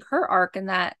I think her arc in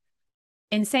that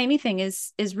in Say Anything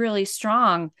is really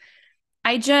strong.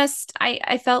 I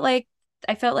felt like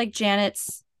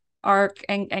Janet's arc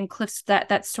and Cliff's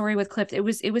that story with Cliff, it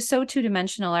was so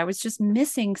two-dimensional. I was just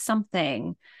missing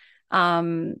something.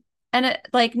 And it,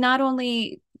 like not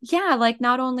only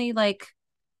like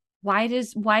why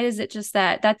does it just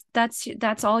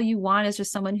that's all you want is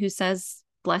just someone who says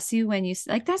bless you when you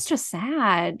like, that's just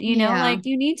sad, like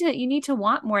you need to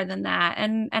want more than that.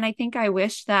 And I think I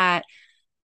wish that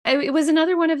it was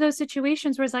another one of those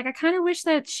situations where it's like I kind of wish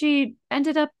that she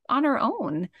ended up on her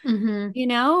own, and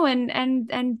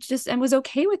was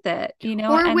okay with it,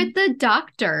 or with the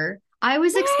doctor. I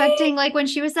was expecting, like, when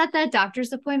she was at that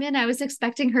doctor's appointment, I was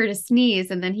expecting her to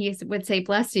sneeze and then he would say,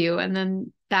 bless you. And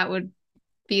then that would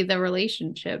be the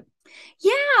relationship.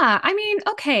 Yeah. I mean,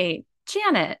 okay,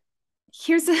 Janet,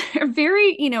 here's a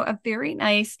very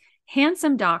nice,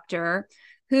 handsome doctor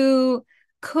who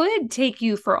could take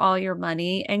you for all your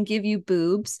money and give you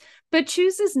boobs, but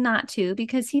chooses not to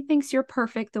because he thinks you're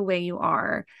perfect the way you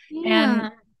are. Yeah.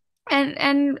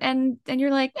 And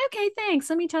you're like, okay, thanks.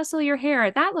 Let me tussle your hair.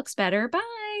 That looks better.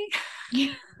 Bye.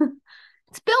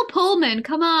 It's Bill Pullman.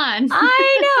 Come on.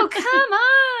 I know.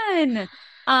 Come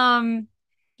on.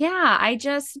 Yeah,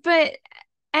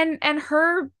 and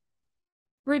her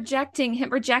rejecting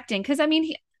because I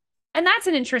mean and that's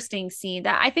an interesting scene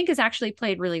that I think is actually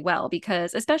played really well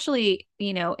because especially,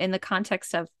 in the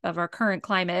context of our current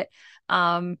climate,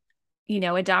 um,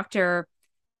 a doctor,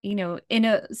 in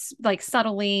a like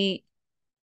subtly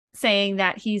saying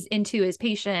that he's into his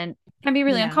patient can be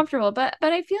really Yeah. uncomfortable. But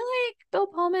I feel like Bill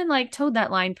Pullman like towed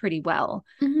that line pretty well.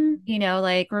 Mm-hmm.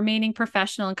 Like remaining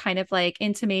professional and kind of like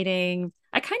intimating,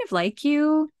 I kind of like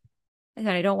you and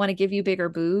I don't want to give you bigger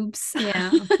boobs. Yeah.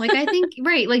 Like I think,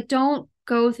 right, like don't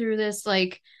go through this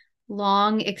like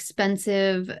long,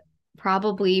 expensive,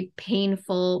 probably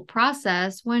painful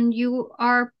process when you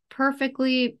are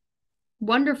perfectly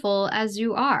wonderful as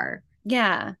you are.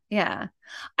 Yeah, yeah.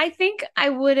 I think I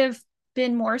would have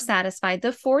been more satisfied. The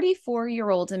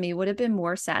 44-year-old in me would have been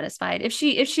more satisfied. If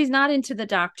she's not into the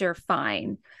doctor,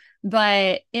 fine.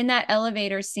 But in that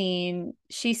elevator scene,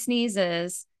 she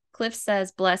sneezes. Cliff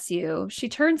says, "Bless you." She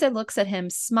turns and looks at him,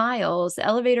 smiles. The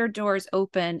elevator doors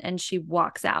open and she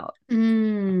walks out.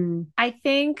 Mm. I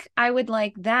think I would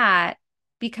like that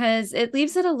because it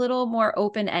leaves it a little more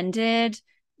open-ended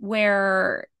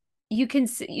where you could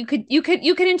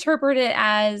interpret it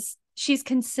as she's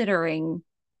considering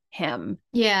him.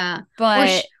 Yeah.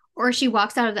 But Or she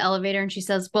walks out of the elevator and she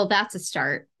says, "Well, that's a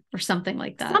start," or something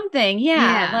like that. something,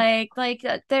 yeah, Yeah. like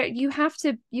there you have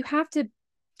to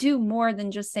do more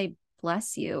than just say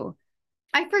bless you.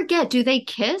 I forget. Do they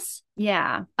kiss?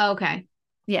 Yeah. Okay.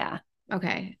 Yeah.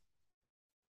 Okay.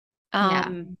 Yeah.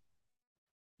 Um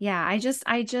yeah, I just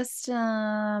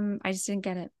didn't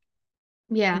get it.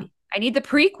 Yeah. I need the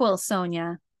prequel,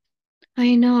 Sonia.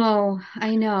 I know.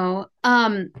 I know.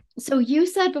 So you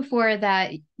said before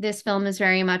that this film is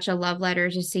very much a love letter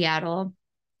to Seattle,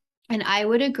 and I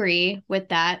would agree with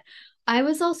that. I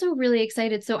was also really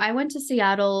excited. So I went to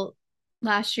Seattle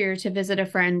last year to visit a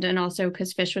friend and also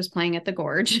because Fish was playing at the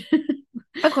Gorge,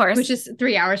 Of which course. is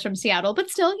 3 hours from Seattle, but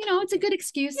still, it's a good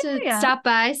excuse to Yeah. stop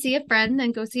by, see a friend,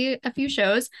 and go see a few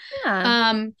shows. Yeah.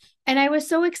 Um, and I was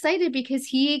so excited because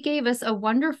he gave us a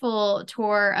wonderful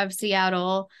tour of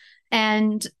Seattle.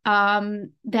 And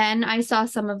then I saw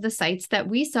some of the sites that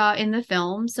we saw in the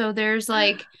film. So there's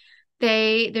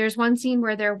one scene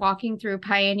where they're walking through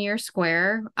Pioneer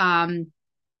Square,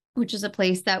 which is a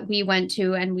place that we went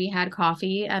to and we had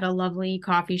coffee at a lovely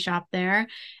coffee shop there.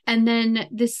 And then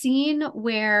the scene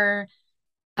where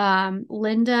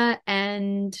Linda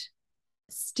and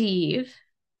Steve,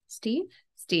 Steve,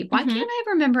 Steve. Why Mhm. can't I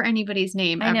remember anybody's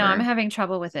name I know, I'm ever? having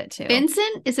trouble with it too.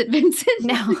 Vincent? Is it Vincent?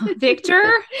 No, Victor?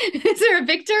 Is there a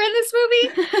Victor in this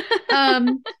movie?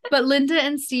 But Linda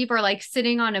and Steve are like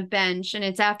sitting on a bench, and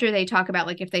it's after they talk about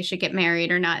like if they should get married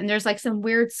or not. And there's like some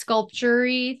weird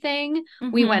sculpture-y thing.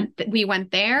 Mhm. We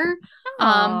went there. So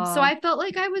Oh, I felt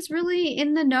like I was really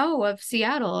in the know of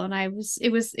Seattle, and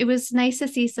it was nice to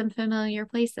see some familiar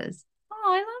places.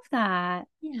 I love that.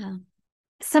 Yeah.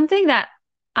 Something that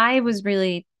I was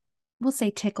really, we'll say,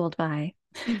 tickled by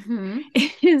Hmm.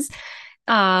 is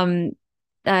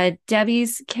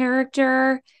Debbie's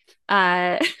character,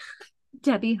 uh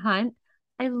Debbie Hunt.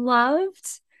 I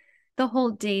loved the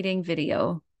whole dating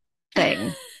video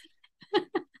thing.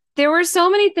 There were so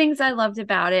many things I loved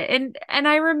about it. And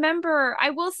I remember,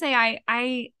 I will say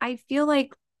I feel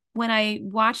like when I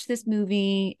watched this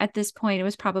movie at this point, it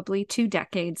was probably 2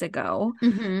 decades ago,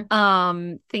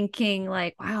 Hmm. thinking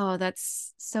like, wow,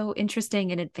 that's so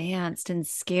interesting and advanced and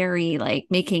scary, like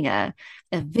making a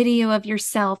video of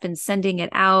yourself and sending it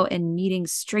out and meeting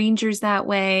strangers that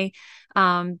way.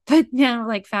 But now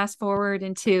like fast forward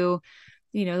into,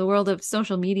 the world of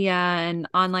social media and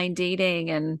online dating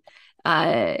and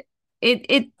uh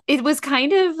it was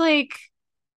kind of like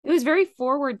it was very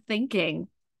forward thinking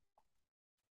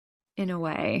in a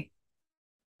way.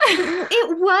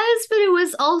 It was, but it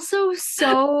was also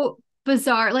so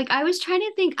bizarre. Like I was trying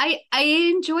to think. I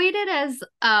enjoyed it as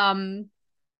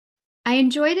I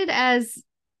enjoyed it as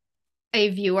a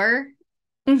viewer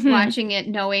Hmm. watching it,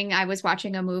 knowing I was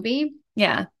watching a movie.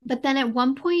 Yeah. But then at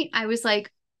one point, I was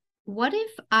like, what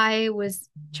if I was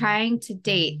trying to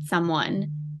date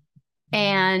someone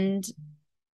and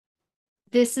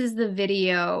this is the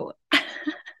video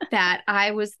that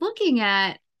I was looking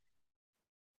at?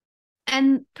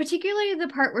 And particularly the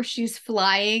part where she's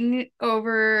flying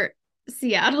over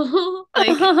Seattle.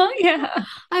 Like, Yeah.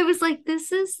 I was like,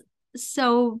 this is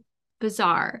so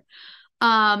bizarre.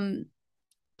 Um,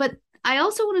 but I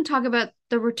also want to talk about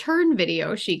the return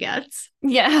video she gets.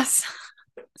 Yes.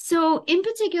 So, in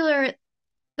particular,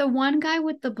 the one guy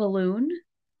with the balloon,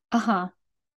 Uh-huh.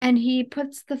 and he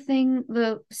puts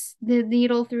the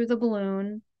needle through the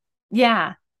balloon,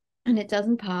 Yeah. and it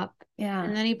doesn't pop. Yeah.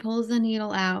 And then he pulls the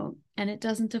needle out and it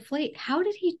doesn't deflate. How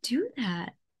did he do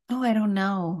that? Oh, I don't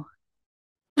know.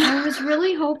 I was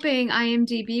really hoping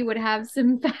IMDb would have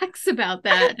some facts about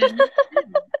that. And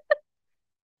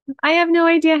I have no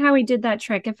idea how he did that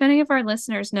trick. If any of our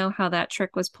listeners know how that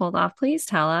trick was pulled off, please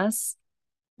tell us.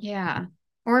 yeah.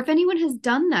 Or if anyone has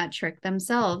done that trick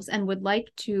themselves and would like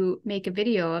to make a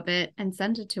video of it and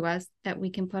send it to us that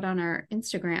we can put on our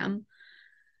Instagram,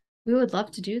 we would love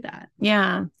to do that.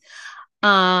 Yeah.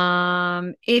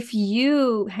 If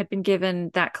you had been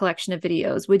given that collection of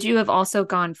videos, would you have also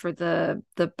gone for the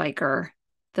biker,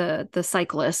 the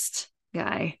cyclist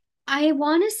guy? I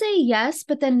want to say yes,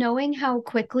 but then knowing how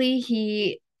quickly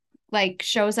he like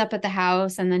shows up at the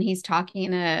house and then he's talking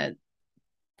to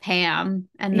Pam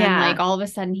and then Yeah. like all of a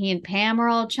sudden he and Pam are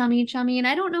all chummy and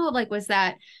I don't know like was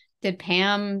that did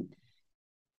Pam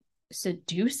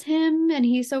seduce him and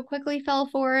he so quickly fell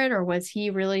for it or was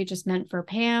he really just meant for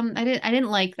Pam? I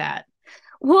didn't like that.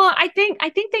 Well, I think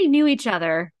they knew each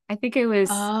other. I think it was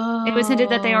hinted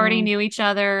that they already Oh, knew each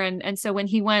other, and so when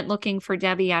he went looking for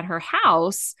Debbie at her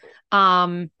house,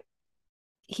 um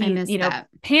I he, missed that.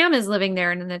 Pam is living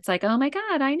there, and then it's like, oh my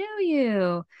God, I know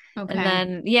you. And Okay.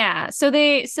 then yeah, so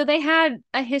they had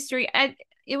a history.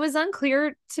 It was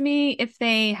unclear to me if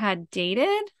they had dated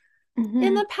in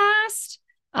Mm-hmm. the past.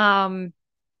 Um,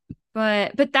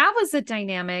 but that was a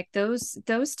dynamic. Those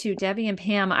two, Debbie and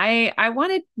Pam. I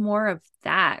wanted more of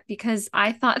that because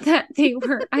I thought that they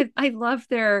were. I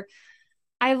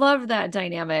love that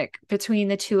dynamic between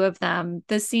the two of them.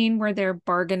 The scene where they're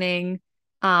bargaining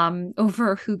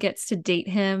over who gets to date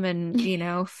him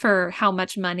and, for how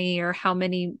much money or how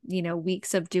many,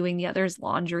 weeks of doing the other's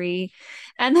laundry.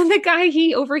 And then the guy,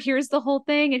 he overhears the whole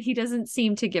thing and he doesn't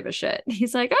seem to give a shit.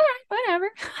 He's like, all right, whatever.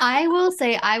 I will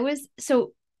say I was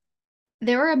so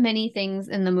there were many things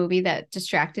in the movie that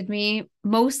distracted me.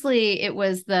 Mostly it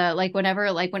was the like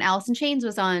whenever like when Alice in Chains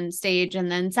was on stage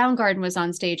and then Soundgarden was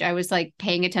on stage, I was like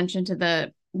paying attention to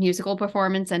the musical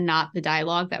performance and not the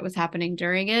dialogue that was happening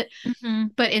during it. Mm-hmm.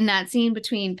 But in that scene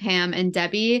between Pam and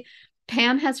Debbie,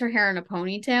 Pam has her hair in a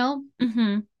ponytail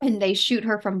Mm-hmm. and they shoot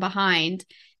her from behind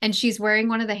and she's wearing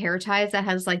one of the hair ties that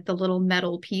has like the little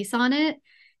metal piece on it.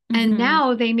 And Mm-hmm.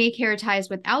 now they make hair ties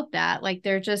without that. Like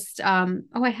they're just oh,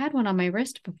 I had one on my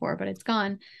wrist before, but it's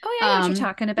gone. Oh, yeah, I know what you're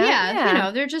talking about. Yeah,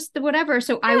 Yeah. they're just whatever.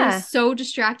 So I Yeah. was so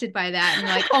distracted by that and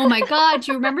like, oh my God,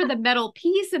 do you remember the metal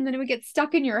piece? And then it would get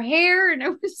stuck in your hair. And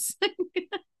it was like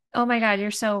Oh my God,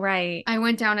 you're so right. I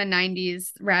went down a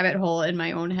 90s rabbit hole in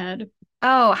my own head.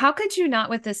 Oh, how could you not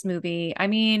with this movie? I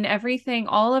mean, everything,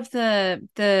 all of the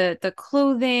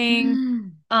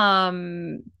clothing,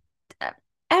 um,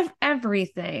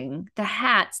 everything, the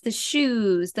hats, the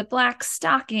shoes, the black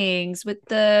stockings with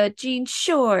the jean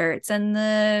shorts and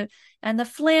the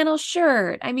flannel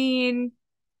shirt. I mean,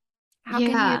 how can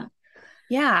you? Yeah.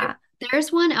 Yeah.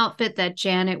 There's one outfit that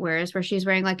Janet wears where she's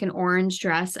wearing like an orange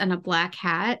dress and a black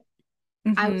hat.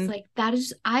 I was Hmm. like, that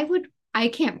is, I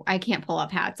can't pull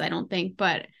up hats, I don't think,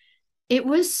 but it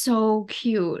was so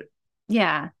cute.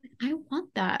 Yeah. I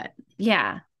want that.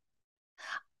 Yeah.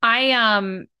 I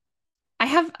um I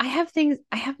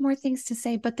have more things to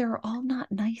say, but they're all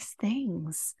not nice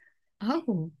things.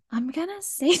 Oh, I'm gonna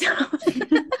say them.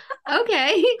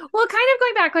 okay. Well, kind of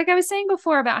going back, like I was saying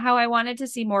before about how I wanted to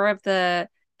see more of the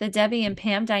Debbie and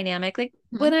Pam dynamic. Like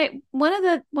when Mhm. I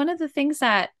one of the things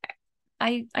that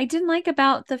I didn't like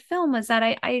about the film was that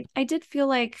I did feel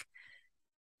like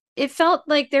it felt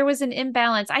like there was an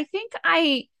imbalance. I think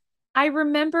I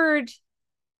remembered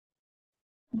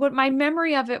what my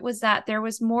memory of it was that there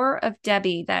was more of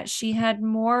Debbie, that she had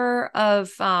more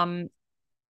of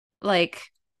like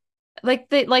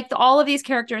all of these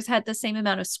characters had the same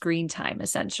amount of screen time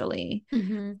essentially.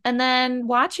 Mhm. And then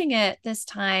watching it this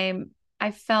time,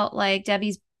 I felt like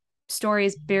Debbie's story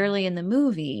is barely in the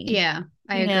movie, Yeah,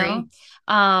 I you know? agree.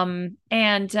 And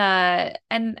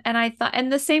I thought,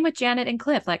 and the same with Janet and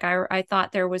Cliff. Like I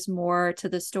thought there was more to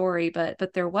the story, but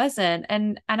there wasn't.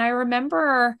 And I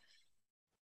remember,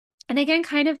 and again,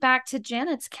 kind of back to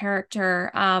Janet's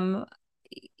character,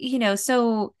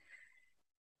 so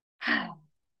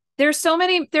there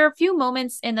are a few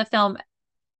moments in the film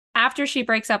after she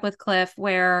breaks up with Cliff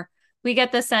where we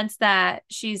get the sense that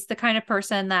she's the kind of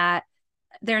person that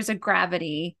there's a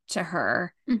gravity to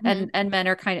her, Mhm. and men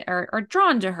are kind of are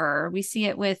drawn to her. We see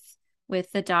it with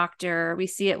the doctor. We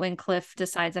see it when Cliff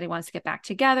decides that he wants to get back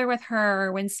together with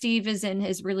her. When Steve is in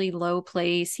his really low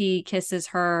place, he kisses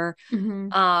her.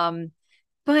 Mhm. Um,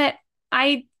 but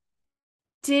I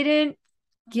didn't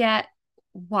get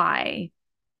why.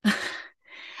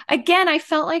 Again, I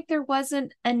felt like there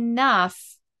wasn't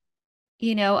enough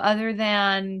other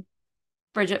than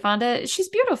Bridget Fonda, she's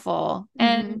beautiful.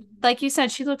 And Mm-hmm. like you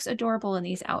said, she looks adorable in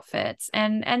these outfits.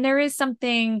 And there is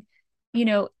something, you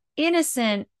know,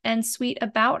 innocent and sweet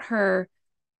about her,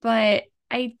 but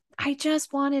I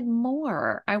just wanted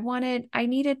more. I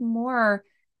needed more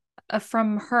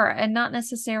from her, and not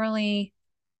necessarily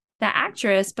the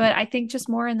actress, but I think just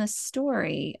more in the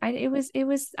story. I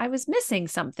was missing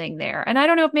something there. And I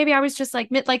don't know if maybe I was just like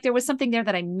there was something there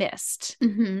that I missed,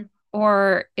 Mm-hmm.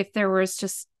 or if there was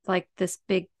just like this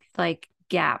big like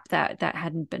gap that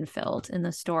hadn't been filled in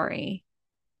the story.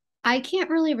 I can't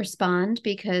really respond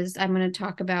because I'm going to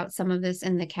talk about some of this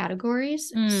in the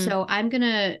categories. Mm. So I'm going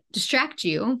to distract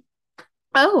you.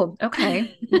 Oh,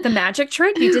 okay. With the magic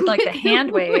trick, you did like the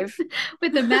hand wave.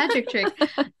 With the magic trick.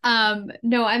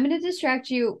 No, I'm going to distract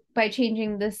you by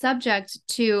changing the subject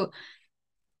to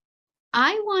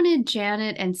I wanted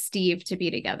Janet and Steve to be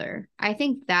together. I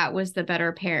think that was the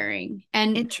better pairing.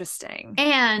 Interesting.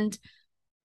 And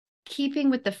keeping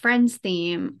with the Friends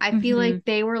theme, I feel Mm-hmm. like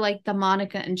they were like the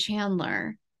Monica and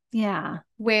Chandler, Yeah.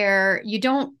 where you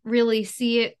don't really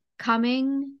see it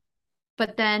coming,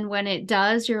 but then when it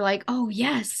does, you're like, oh,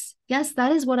 yes, yes,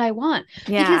 that is what I want. Because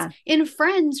Yeah. in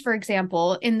Friends, for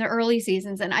example, in the early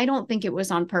seasons, and I don't think it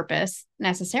was on purpose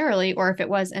necessarily, or if it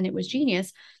was and it was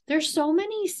genius, there's so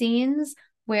many scenes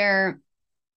where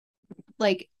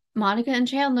like Monica and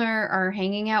Chandler are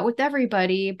hanging out with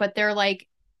everybody, but they're like,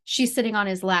 she's sitting on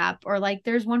his lap, or like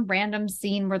there's one random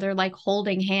scene where they're like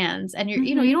holding hands and you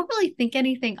Mm-hmm. don't really think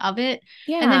anything of it.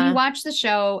 And then you Yeah. watch the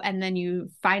show and then you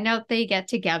find out they get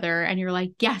together and you're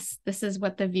like, yes, this is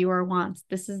what the viewer wants.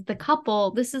 This is the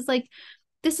couple. This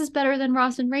is better than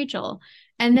Ross and Rachel.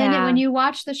 And then when Yeah. you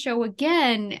watch the show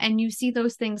again and you see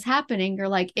those things happening, you're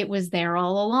like, it was there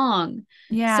all along.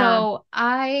 Yeah. So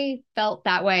I felt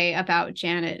that way about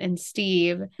Janet and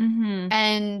Steve. Mm-hmm.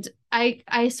 And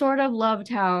I sort of loved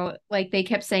how like they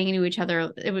kept saying to each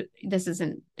other, this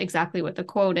isn't exactly what the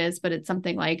quote is, but it's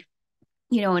something like,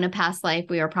 in a past life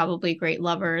we are probably great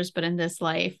lovers, but in this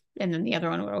life, and then the other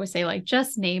one would always say like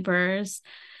just neighbors.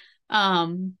 But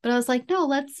I was like, no,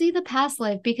 let's see the past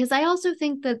life, because I also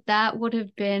think that would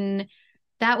have been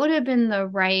the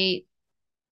right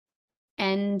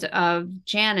end of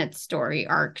Janet's story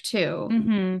arc too.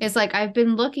 Mm-hmm. It's like I've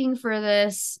been looking for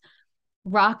this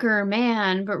rocker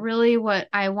man, but really what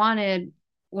I wanted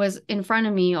was in front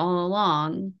of me all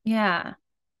along. Yeah.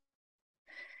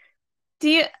 Do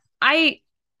you I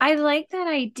I like that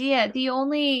idea. The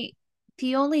only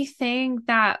thing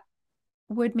that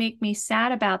would make me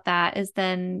sad about that is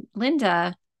then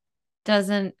Linda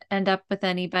doesn't end up with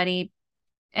anybody,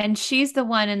 and she's the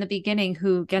one in the beginning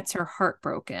who gets her heart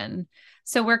broken.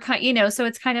 So we're kind, so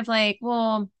it's kind of like,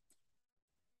 well,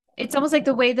 it's almost like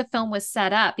the way the film was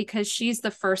set up, because she's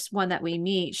the first one that we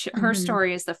meet. Her Mm-hmm.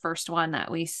 story is the first one that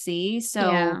we see.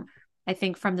 So Yeah. I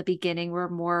think from the beginning, we're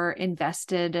more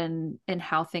invested in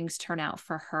how things turn out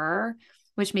for her,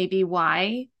 which may be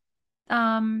why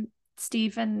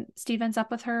Steve ends up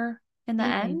with her in the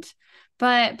Maybe. end.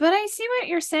 But I see what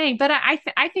you're saying. But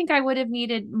I think I would have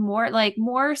needed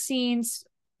more scenes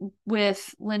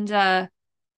with Linda.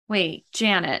 Wait,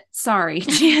 Janet. Sorry,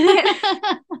 Janet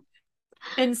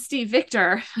and Steve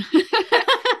Victor.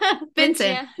 And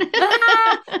Vincent.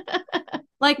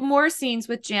 like more scenes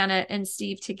with Janet and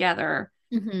Steve together.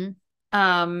 Mm-hmm.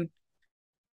 Um,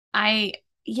 I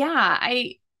yeah,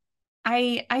 I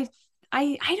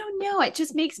don't know. It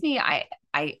just makes me I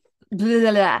blah,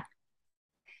 blah, blah.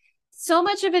 So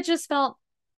much of it just felt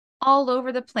all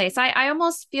over the place. I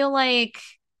almost feel like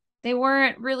they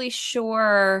weren't really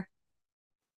sure.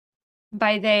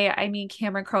 By they, I mean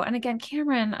Cameron Crowe. And again,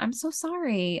 Cameron, I'm so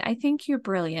sorry. I think you're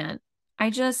brilliant. I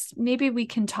just maybe we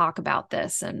can talk about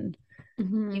this and you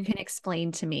Mm-hmm. can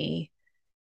explain to me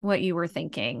what you were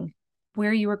thinking,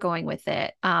 where you were going with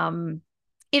it.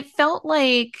 It felt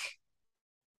like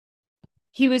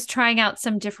he was trying out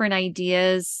some different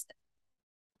ideas.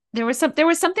 There was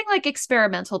something like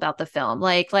experimental about the film,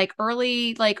 like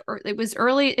early, it was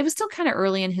early. It was still kind of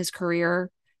early in his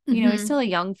career. He's Mm-hmm. still a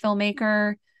young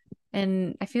filmmaker,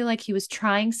 and I feel like he was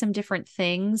trying some different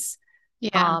things.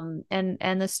 Yeah.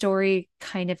 And the story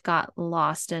kind of got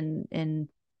lost in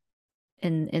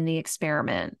the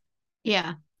experiment.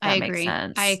 Yeah. I That makes agree.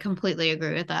 I sense. completely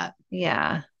agree with that.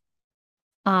 Yeah.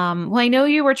 Well, I know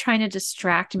you were trying to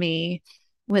distract me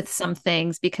with some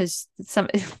things because some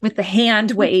with the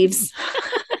hand waves.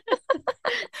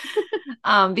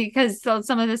 Because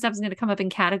some of this stuff is going to come up in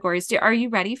categories. Are you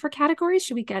ready for categories?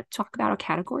 Should we talk about our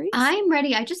categories? I'm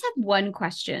ready. I just have one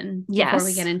question before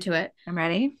we get Yes, into it. I'm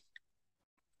ready.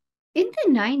 in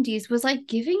the 90s, was like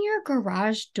giving your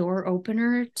garage door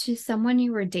opener to someone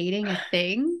you were dating a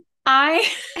thing? I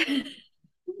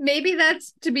Maybe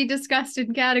that's to be discussed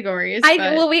in categories, I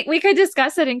but well we could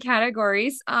discuss it in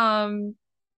categories.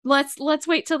 Let's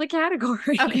wait till the okay.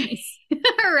 categories.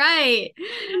 All right.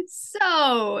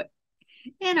 So,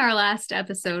 in our last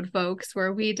episode, folks,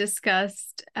 where we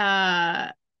discussed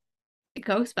Ghostbusters,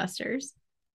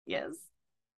 Yes.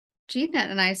 Gina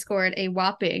and I scored a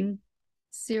whopping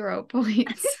 0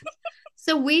 points.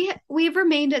 So we've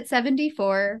remained at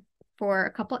 74 for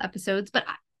a couple episodes, but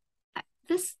I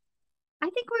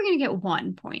think we're gonna get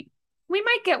 1 point. We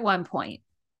might get 1 point.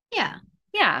 Yeah,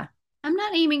 Yeah. I'm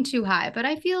not aiming too high, but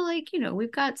I feel like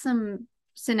we've got some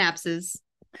synapses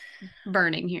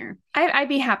burning here. I'd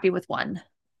be happy with one.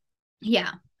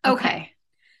 Yeah. Okay.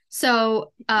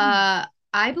 So I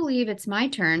believe it's my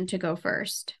turn to go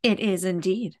first. It is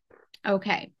indeed.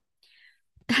 Okay.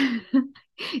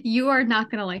 You are not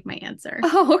going to like my answer.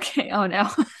 Oh, okay. Oh no.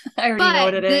 I already know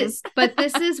what it is. But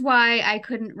this is why I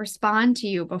couldn't respond to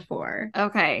you before.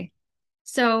 Okay.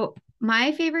 So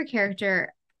my favorite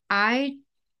character, I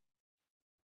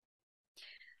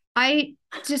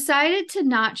decided to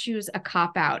not choose a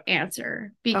cop-out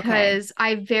answer because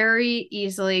I very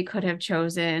easily could have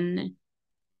chosen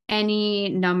any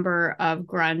number of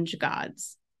grunge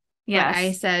gods. Yes. But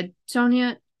I said,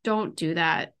 Sonia, don't do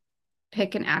that.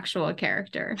 Pick an actual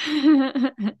character.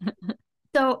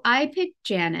 So I picked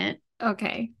Janet.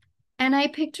 Okay. And I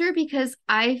picked her because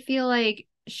I feel like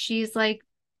she's like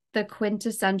the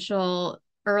quintessential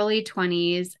early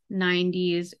 20s,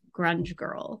 90s grunge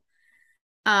girl.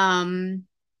 And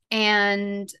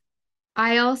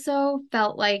I also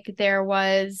felt like there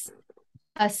was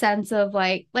a sense of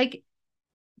like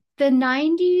the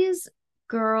 90s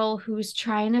girl who's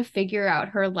trying to figure out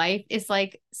her life is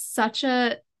like such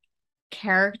a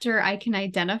character I can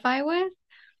identify with,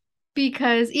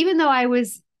 because even though I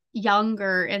was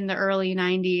younger in the early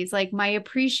 90s, like my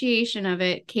appreciation of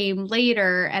it came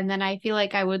later, and then I feel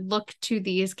like I would look to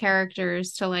these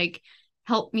characters to like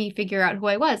help me figure out who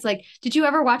I was. Like, did you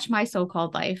ever watch My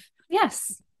So-Called Life?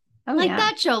 Yes. Oh, like yeah.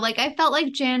 that show, like I felt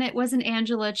like Janet was an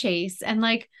Angela Chase, and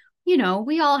like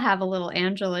we all have a little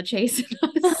Angela Chase in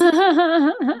us.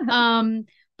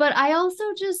 But I also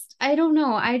just I don't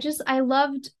know, I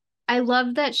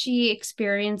loved that she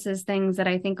experiences things that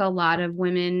I think a lot of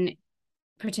women,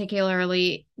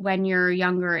 particularly when you're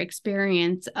younger,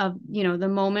 experience of, the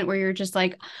moment where you're just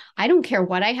like, I don't care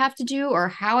what I have to do or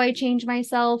how I change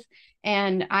myself,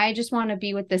 and I just want to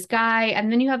be with this guy. And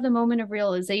then you have the moment of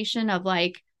realization of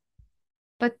like,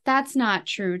 but that's not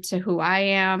true to who I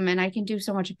am, and I can do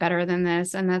so much better than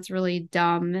this, and that's really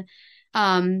dumb.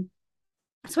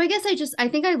 So I guess I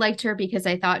think I liked her because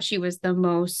I thought she was the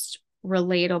most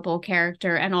relatable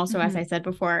character, and also, as I said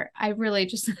before, I really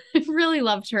just I really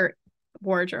loved her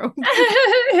wardrobe.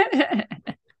 I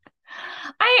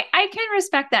can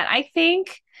respect that. I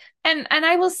think, and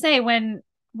I will say, when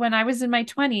I was in my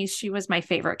 20s, she was my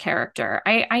favorite character.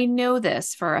 I know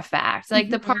this for a fact. Like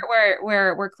the part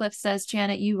where Cliff says,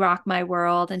 Janet, you rock my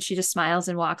world, and she just smiles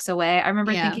and walks away. I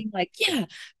remember thinking like, yeah, of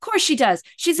course she does.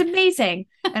 She's amazing.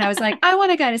 And I was like, I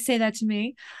want a guy to say that to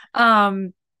me.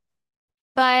 But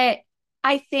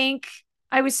I think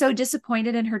I was so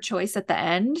disappointed in her choice at the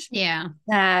end. Yeah.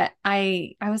 That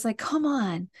I was like, come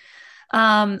on.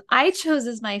 I chose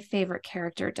as my favorite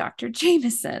character Dr.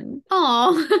 Jameson.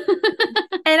 Oh.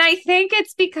 And I think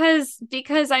it's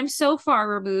because I'm so far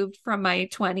removed from my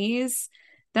 20s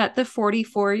that the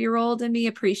 44-year-old in me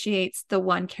appreciates the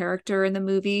one character in the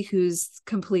movie who's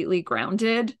completely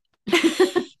grounded.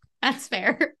 That's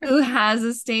fair. Who has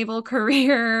a stable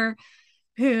career,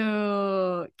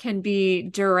 who can be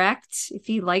direct. If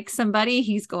he likes somebody,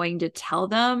 he's going to tell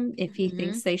them. If he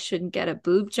thinks they shouldn't get a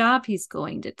boob job, he's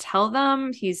going to tell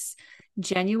them. He's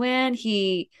genuine.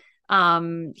 He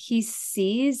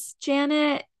sees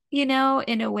Janet,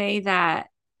 in a way that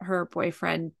her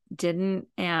boyfriend didn't.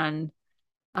 And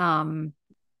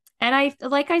I,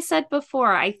 like I said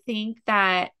before, I think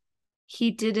that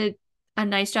he did a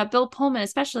nice job. Bill Pullman,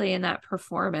 especially in that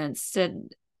performance,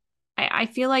 did. I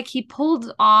feel like he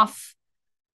pulled off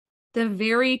the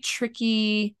very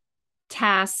tricky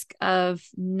task of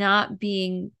not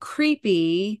being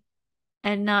creepy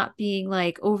and not being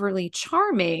like overly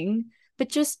charming, but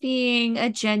just being a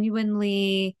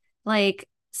genuinely like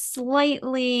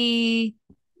slightly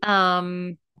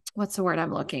what's the word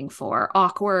I'm looking for?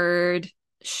 Awkward,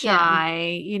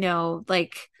 shy,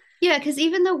 like. Yeah, because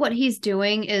even though what he's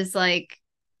doing is like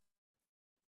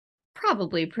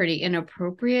probably pretty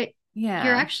inappropriate, you're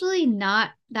actually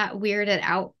not that weirded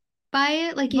out by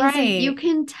it. Like, you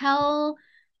can tell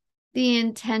the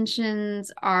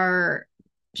intentions are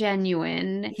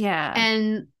genuine. Yeah.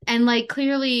 And like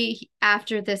clearly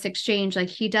after this exchange, like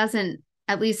he doesn't,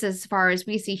 at least as far as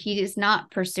we see, he is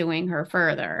not pursuing her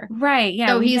further. Right. Yeah.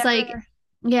 So he's like,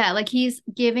 yeah, like he's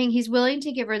willing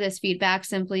to give her this feedback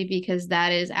simply because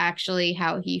that is actually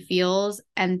how he feels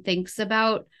and thinks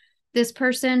about this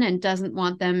person, and doesn't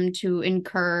want them to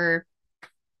incur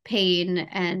pain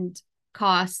and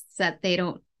costs that they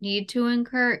don't need to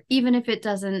incur, even if it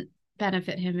doesn't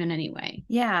benefit him in any way.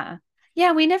 Yeah.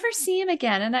 Yeah, we never see him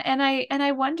again. And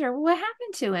I wonder what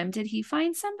happened to him. Did he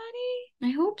find somebody? I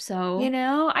hope so. You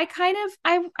know, I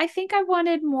think I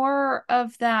wanted more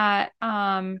of that.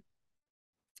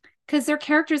 Because they're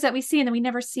characters that we see and then we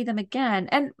never see them again.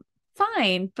 And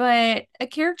fine, but a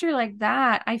character like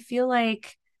that, I feel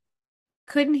like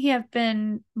couldn't he have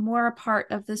been more a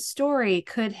part of the story?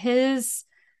 Could his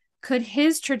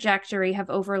trajectory have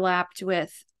overlapped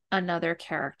with another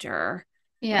character?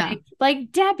 Yeah.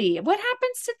 Like Debbie. What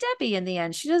happens to Debbie in the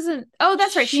end? She doesn't. Oh,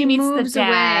 that's right. She meets moves the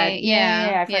dad. away.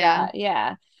 Yeah, I forgot.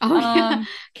 Yeah. Oh, yeah.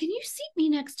 Can you seat me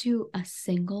next to a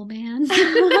single man?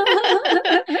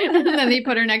 And then they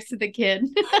put her next to the kid.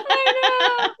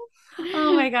 I know.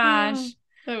 Oh my gosh.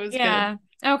 That was good.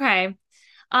 Okay.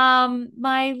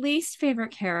 My least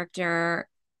favorite character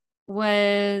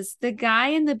was the guy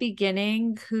in the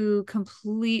beginning who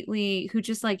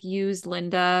just like used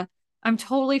Linda. I'm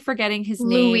totally forgetting his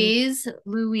name.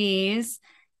 Louise.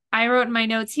 I wrote in my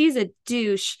notes, he's a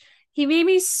douche. He made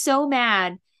me so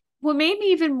mad. What made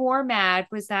me even more mad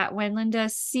was that when Linda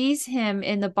sees him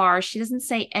in the bar, she doesn't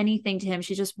say anything to him.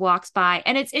 She just walks by.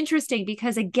 And it's interesting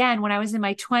because, again, when I was in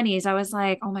my 20s, I was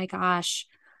like, oh my gosh,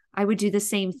 I would do the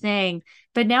same thing.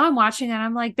 But now I'm watching and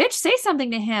I'm like, bitch, say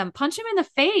something to him. Punch him in the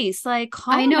face. Like,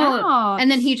 call him out. And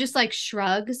then he just like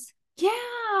shrugs.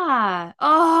 Yeah.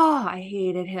 Oh, I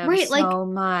hated him so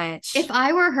much. If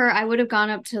I were her, I would have gone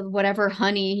up to whatever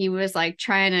honey he was like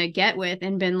trying to get with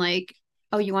and been like,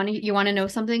 oh, you want to know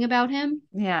something about him?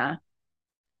 Yeah.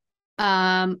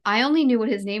 I only knew what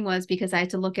his name was because I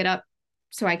had to look it up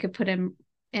so I could put him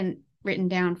written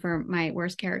down for my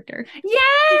worst character.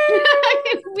 Yeah.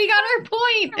 We got our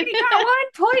point. We got 1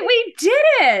 point. We did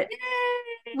it.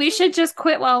 Yay. We should just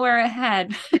quit while we're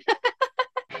ahead.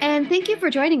 And thank you for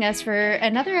joining us for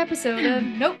another episode of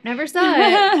Nope, Never Saw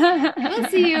It. We'll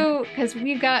see you because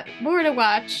we've got more to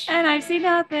watch. And I've seen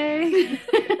nothing.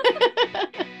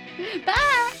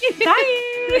 Bye.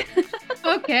 Bye.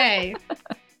 Okay.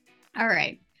 All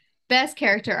right. Best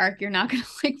character arc. You're not going to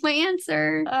like my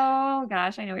answer. Oh,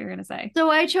 gosh. I know what you're going to say. So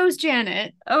I chose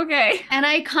Janet. Okay. And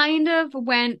I kind of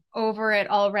went over it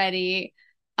already.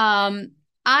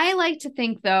 I like to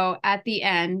think, though, at the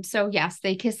end, so yes,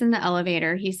 they kiss in the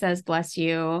elevator. He says, bless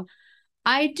you.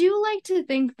 I do like to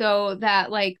think, though,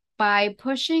 that like by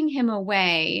pushing him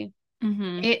away,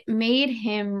 it made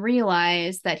him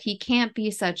realize that he can't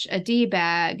be such a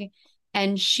D-bag.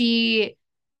 And she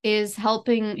is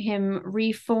helping him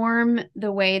reform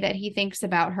the way that he thinks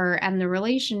about her and the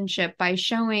relationship by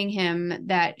showing him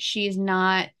that she's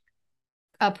not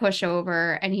a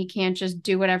pushover and he can't just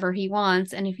do whatever he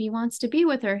wants. And if he wants to be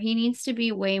with her, he needs to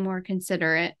be way more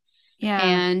considerate. Yeah.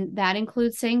 And that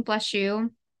includes saying bless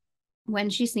you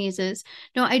when she sneezes.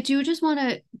 No, I do just want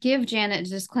to give Janet a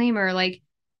disclaimer. Like,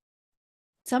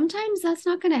 sometimes that's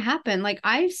not going to happen. Like,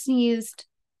 I've sneezed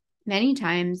many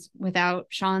times without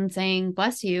Sean saying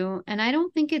bless you. And I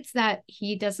don't think it's that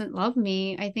he doesn't love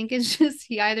me. I think it's just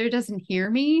he either doesn't hear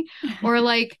me or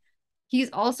like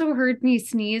he's also heard me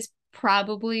sneeze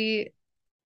probably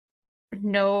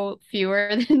no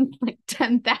fewer than like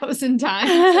 10,000 times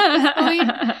at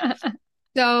this point.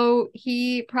 So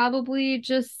he probably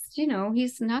just,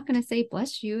 he's not going to say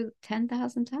bless you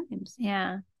 10,000 times.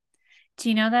 Yeah. Do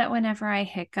you know that whenever I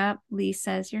hiccup, Lee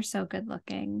says, you're so good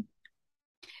looking?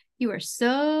 You are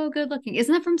so good looking.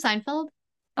 Isn't that from Seinfeld?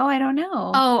 Oh, I don't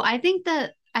know. Oh, I think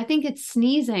it's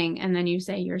sneezing and then you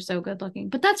say you're so good looking.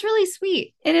 But that's really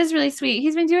sweet. It is really sweet.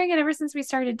 He's been doing it ever since we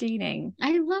started dating.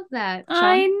 I love that, Sean.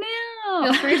 I know.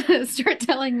 Feel free to start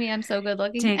telling me I'm so good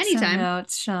looking anytime. Some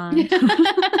notes, Sean.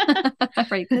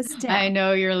 Write this down. I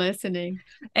know you're listening.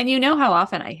 And you know how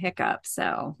often I hiccup,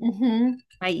 so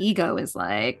my ego is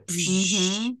like,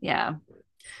 yeah.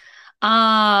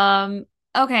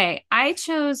 Okay, I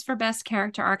chose for best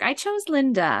character arc. I chose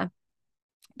Linda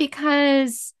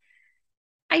because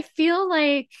I feel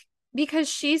like because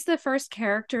she's the first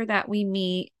character that we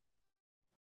meet,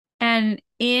 and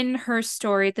in her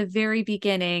story at the very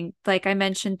beginning, like I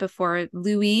mentioned before,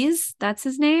 Louise, that's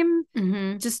his name,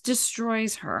 just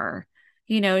destroys her.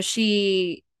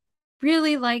 She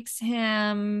really likes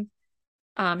him.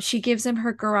 She gives him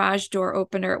her garage door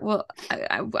opener. Well,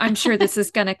 I'm sure this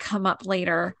is going to come up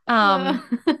later. The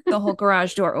whole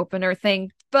garage door opener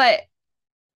thing. But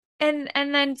and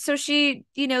then so she,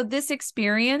 this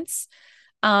experience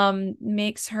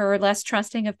makes her less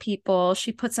trusting of people.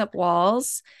 She puts up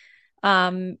walls.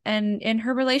 And in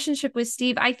her relationship with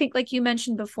Steve, I think, like you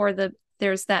mentioned before,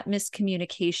 there's that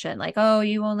miscommunication, like, oh,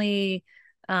 you only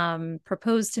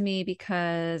proposed to me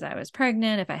because I was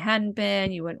pregnant. If I hadn't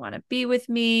been, you wouldn't want to be with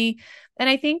me. And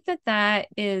I think that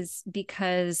is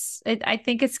because I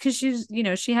think it's because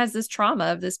she has this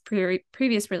trauma of this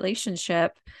previous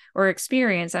relationship or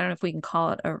experience. I don't know if we can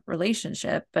call it a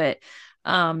relationship, but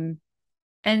and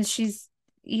she's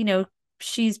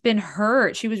been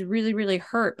hurt. She was really, really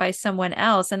hurt by someone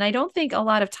else. And I don't think a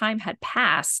lot of time had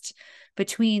passed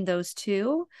between those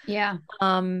two. Yeah.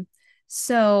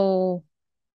 So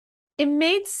it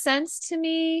made sense to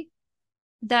me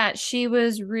that she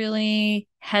was really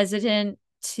hesitant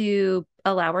to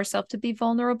allow herself to be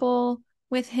vulnerable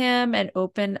with him and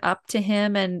open up to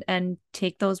him and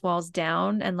take those walls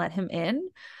down and let him in.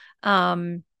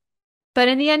 But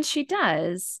in the end, she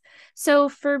does. So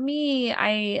for me,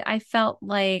 I felt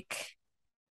like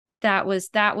that was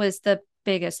the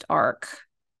biggest arc.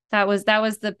 That was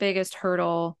the biggest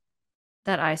hurdle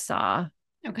that I saw.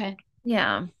 Okay.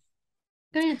 Yeah.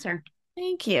 Good answer.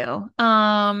 Thank you.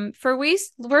 For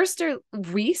worst or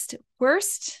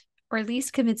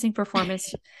least convincing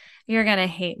performance, you're gonna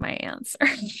hate my answer.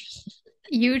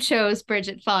 You chose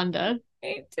Bridget Fonda.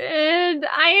 I did.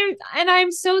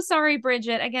 I'm so sorry,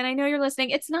 Bridget. Again, I know you're listening.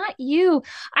 It's not you.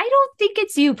 I don't think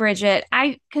it's you, Bridget.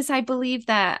 Because I believe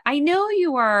that. I know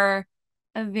you are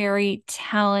a very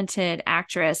talented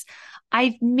actress.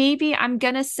 I'm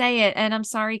gonna say it, and I'm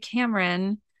sorry,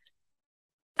 Cameron.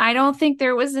 I don't think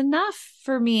there was enough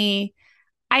for me.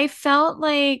 I felt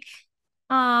like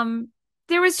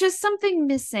there was just something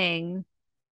missing.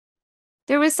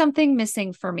 There was something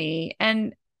missing for me.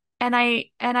 And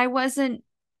I wasn't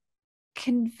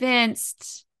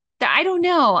convinced that I don't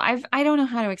know. I don't know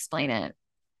how to explain it.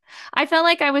 I felt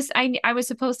like I was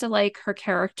supposed to like her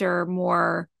character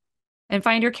more and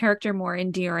find her character more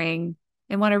endearing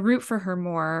and want to root for her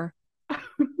more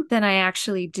than I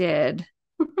actually did.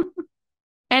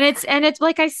 And it's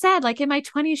like I said, like in my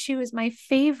 20s, she was my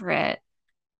favorite,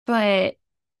 but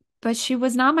she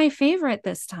was not my favorite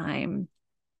this time.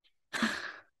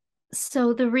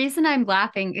 So the reason I'm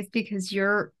laughing is because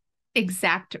your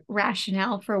exact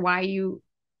rationale for why you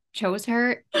chose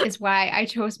her is why I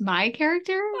chose my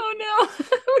character. Oh no. Who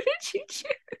did you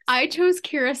choose? I chose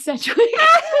Kira Sedgwick.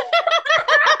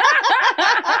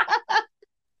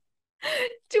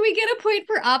 Do we get a point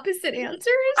for opposite answers?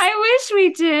 I wish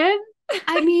we did.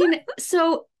 I mean,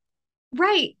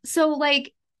 right. So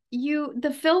like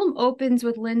the film opens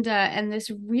with Linda and this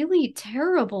really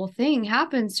terrible thing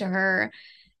happens to her.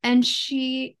 And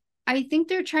I think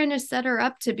they're trying to set her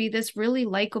up to be this really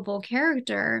likable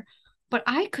character, but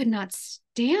I could not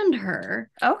stand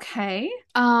her. Okay.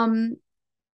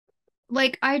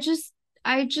 Like I just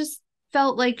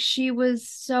felt like she was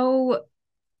so,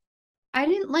 I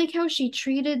didn't like how she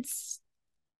treated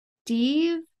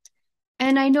Steve.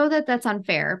 And I know that that's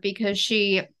unfair because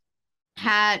she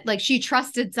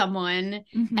trusted someone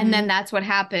and then that's what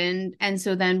happened. And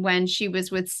so then when she was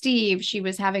with Steve, she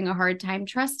was having a hard time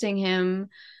trusting him.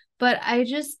 But I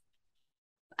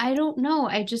don't know.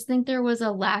 I just think there was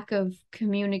a lack of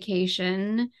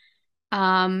communication.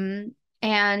 And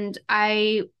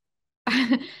I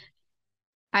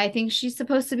think she's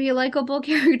supposed to be a likable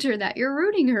character that you're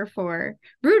rooting for.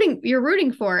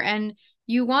 And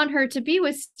you want her to be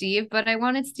with Steve, but I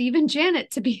wanted Steve and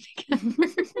Janet to be together.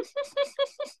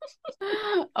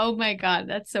 Oh my God,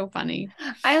 that's so funny.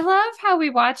 I love how we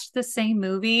watched the same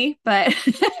movie, but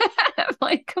have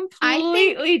like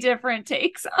completely different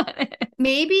takes on it.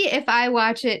 Maybe if I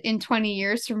watch it in 20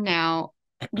 years from now,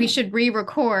 we should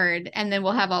re-record and then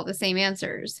we'll have all the same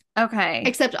answers. Okay.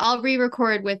 Except I'll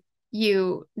re-record with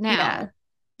you now.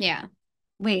 Yeah.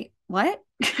 Wait, what?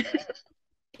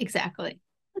 Exactly.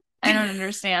 I don't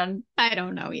understand. I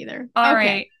don't know either. All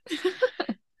right.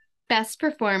 Best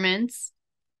performance.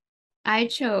 I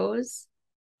chose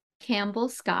Campbell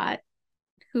Scott,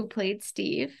 who played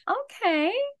Steve.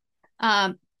 Okay.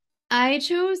 I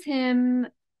chose him.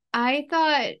 I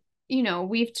thought,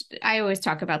 I always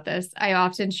talk about this. I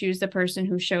often choose the person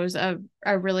who shows a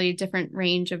really different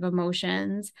range of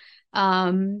emotions.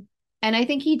 And I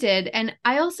think he did. And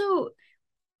I also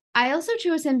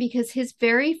chose him because his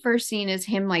very first scene is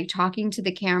him like talking to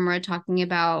the camera, talking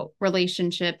about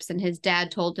relationships. And his dad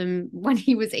told him when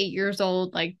he was 8 years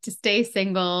old, like to stay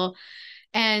single.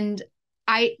 And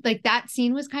I like that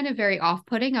scene was kind of very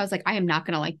off-putting. I was like, I am not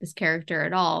going to like this character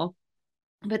at all.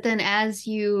 But then as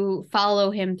you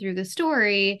follow him through the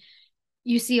story,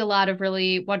 you see a lot of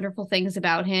really wonderful things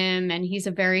about him, and he's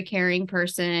a very caring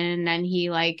person, and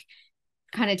he like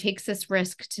kind of takes this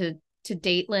risk to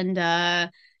date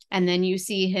Linda, and then you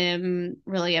see him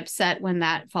really upset when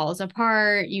that falls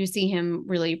apart. You see him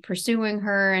really pursuing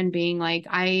her and being like,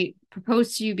 I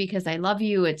proposed to you because I love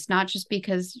you. It's not just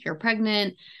because you're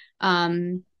pregnant.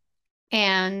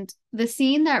 And the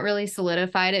scene that really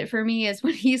solidified it for me is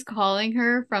when he's calling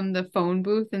her from the phone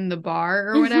booth in the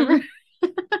bar or whatever.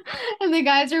 And the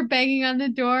guys are banging on the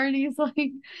door and he's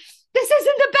like, this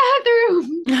isn't the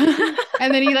bathroom.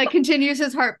 And then he like continues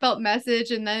his heartfelt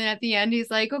message. And then at the end, he's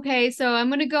like, okay, so I'm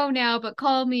going to go now, but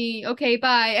call me. Okay,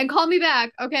 bye. And call me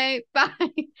back. Okay, bye.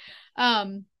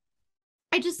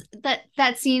 I just,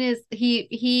 that scene is,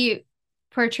 he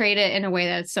portrayed it in a way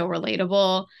that's so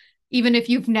relatable. Even if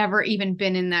you've never even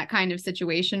been in that kind of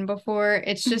situation before,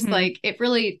 it's just like, it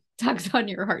really tugs on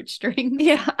your heartstrings.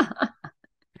 Yeah.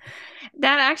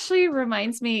 That actually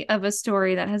reminds me of a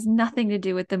story that has nothing to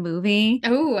do with the movie.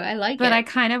 Oh, I like it. But I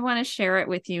kind of want to share it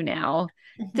with you now.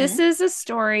 This is a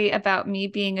story about me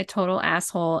being a total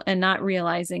asshole and not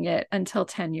realizing it until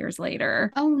 10 years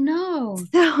later. Oh, no.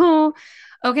 So,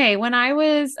 okay, when I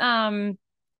was,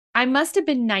 I must have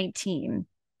been 19.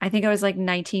 I think I was like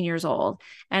 19 years old.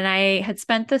 And I had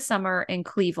spent the summer in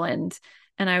Cleveland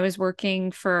and I was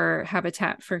working for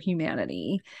Habitat for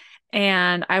Humanity.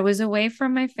 And I was away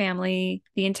from my family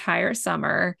the entire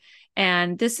summer.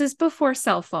 And this is before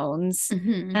cell phones.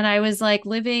 And I was like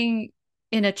living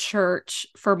in a church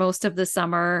for most of the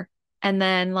summer. And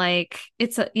then like,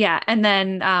 and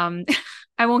then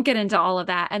I won't get into all of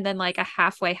that. And then like a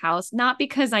halfway house, not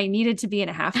because I needed to be in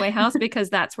a halfway house, because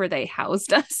that's where they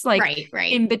housed us, like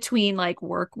right. in between like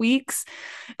work weeks.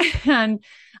 And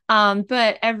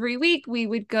but every week we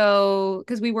would go,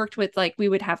 because we worked with like, we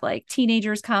would have like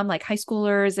teenagers come, like high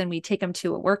schoolers, and we'd take them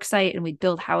to a work site and we'd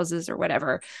build houses or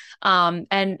whatever.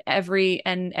 And every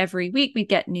week we'd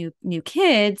get new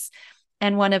kids.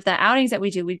 And one of the outings that we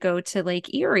do, we'd go to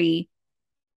Lake Erie,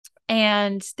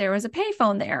 and there was a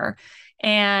payphone there.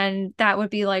 And that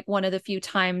would be like one of the few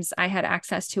times I had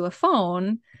access to a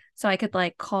phone. So I could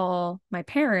like call my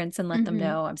parents and let them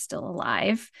know I'm still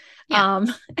alive. Yeah.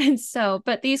 And so,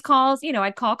 but these calls, you know,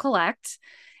 I'd call collect.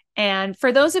 And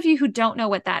for those of you who don't know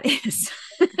what that is,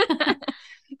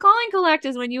 calling collect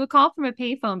is when you would call from a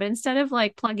payphone, but instead of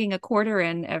like plugging a quarter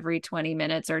in every 20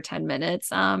 minutes or 10 minutes,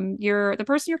 the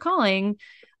person you're calling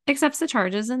accepts the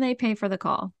charges and they pay for the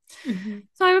call.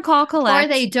 So I would call collect. Or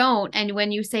they don't. And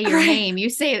when you say your name, you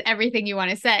say everything you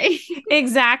want to say.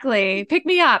 Exactly. Pick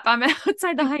me up. I'm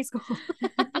outside the high school.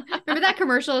 Remember that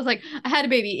commercial? It's like, I had a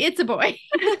baby. It's a boy.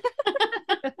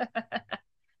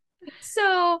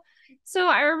 So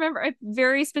I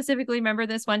very specifically remember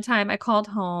this one time I called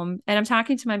home and I'm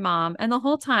talking to my mom, and the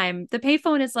whole time the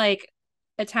payphone is like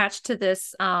attached to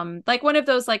this, like one of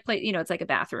those, like, it's like a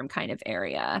bathroom kind of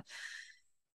area.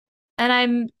 And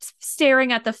I'm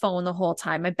staring at the phone the whole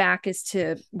time. My back is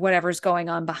to whatever's going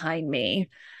on behind me.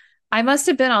 I must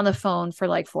have been on the phone for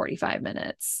like 45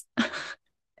 minutes.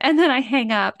 And then I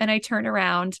hang up and I turn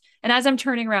around. And as I'm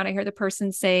turning around, I hear the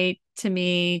person say to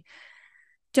me,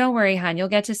 "Don't worry, hon, you'll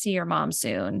get to see your mom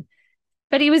soon."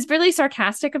 But he was really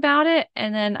sarcastic about it.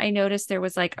 And then I noticed there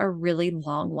was like a really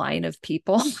long line of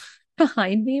people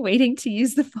behind me waiting to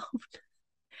use the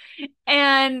phone.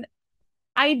 And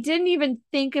I didn't even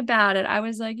think about it. I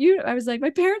was like,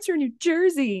 my parents are in New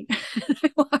Jersey. And I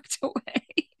walked away.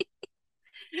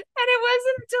 And it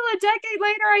wasn't until a decade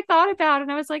later I thought about it.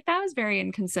 And I was like, that was very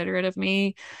inconsiderate of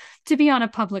me to be on a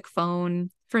public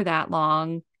phone for that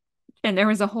long. And there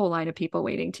was a whole line of people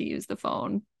waiting to use the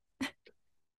phone.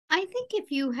 I think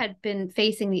if you had been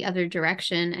facing the other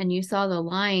direction and you saw the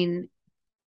line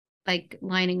like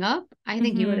lining up, I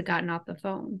think you would have gotten off the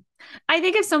phone. I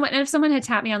think if someone had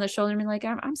tapped me on the shoulder and been like,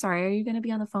 I'm sorry, are you going to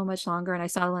be on the phone much longer? And I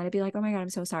saw the line, I'd be like, oh my God, I'm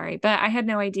so sorry. But I had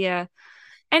no idea.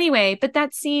 Anyway, but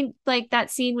that scene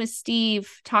with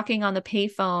Steve talking on the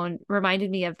payphone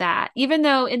reminded me of that. Even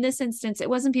though in this instance, it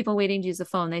wasn't people waiting to use the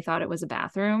phone. They thought it was a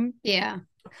bathroom. Yeah.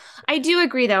 I do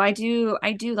agree though. I do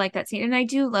like that scene, and I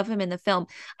do love him in the film.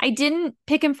 I didn't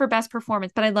pick him for best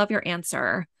performance, but I love your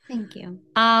answer. Thank you.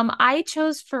 I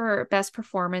chose for best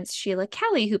performance Sheila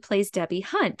Kelly, who plays Debbie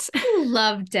Hunt. I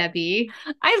love Debbie.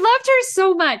 I loved her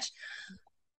so much.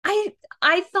 I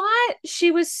thought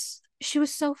she was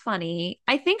so funny.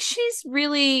 I think she's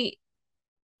like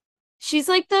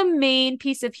the main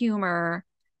piece of humor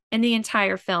in the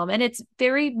entire film, and it's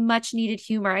very much needed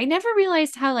humor. I never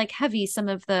realized how like heavy some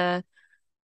of the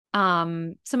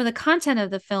some of the content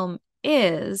of the film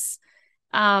is.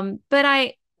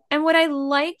 But and what I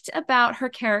liked about her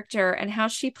character and how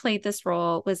she played this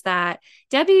role was that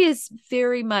Debbie is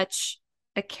very much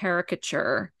a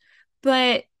caricature,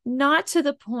 but not to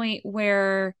the point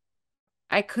where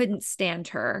I couldn't stand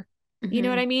her. You know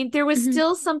what Mm-hmm. I mean? There was Mm-hmm.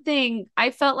 still something,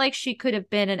 I felt like she could have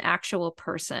been an actual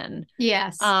person.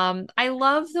 Yes. I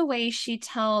love the way she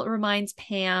reminds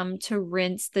Pam to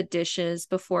rinse the dishes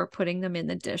before putting them in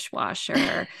the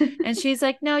dishwasher. And she's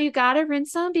like, no, you gotta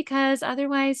rinse them because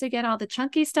otherwise you get all the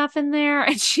chunky stuff in there.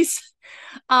 And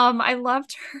I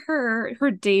loved her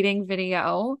dating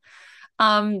video.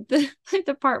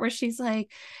 The part where she's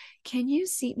like, can you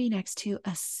seat me next to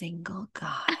a single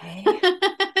guy?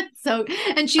 So,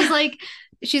 and she's like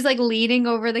leaning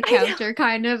over the I know. counter,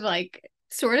 kind of like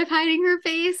sort of hiding her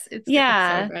face. It's so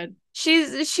Yeah. good.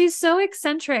 She's so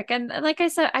eccentric, and like I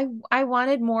said, I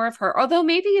wanted more of her. Although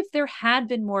maybe if there had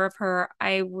been more of her,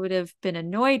 I would have been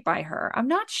annoyed by her. I'm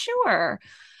not sure.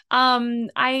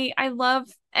 I love,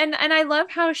 and I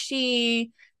love how she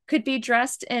could be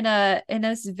dressed in a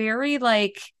very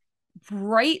like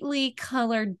brightly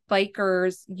colored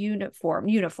biker's uniform.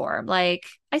 Like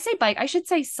I say bike, I should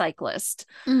say cyclist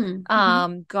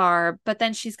Mm-hmm. garb, but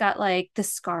then she's got like the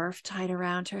scarf tied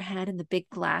around her head and the big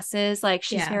glasses. Like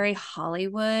she's Yeah. very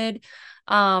Hollywood.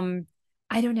 um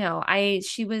I don't know,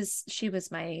 she was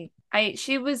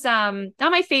not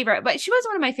my favorite, but she was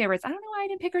one of my favorites. I don't know why I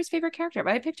didn't pick her as favorite character,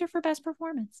 but I picked her for best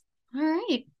performance. All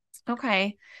right.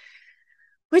 Okay,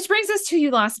 which brings us to You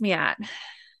Lost Me At.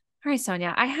 All right,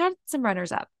 Sonia, I had some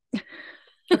runners up.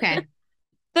 Okay.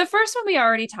 The first one we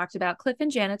already talked about, Cliff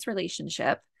and Janet's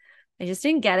relationship. I just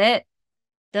didn't get it.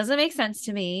 Doesn't make sense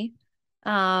to me.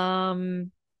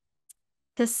 Um,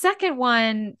 the second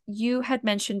one you had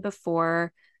mentioned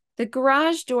before, the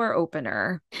garage door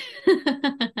opener.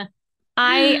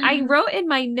 I wrote in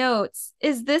my notes,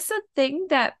 is this a thing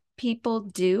that people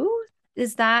do?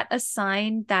 Is that a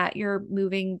sign that you're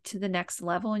moving to the next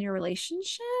level in your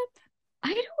relationship?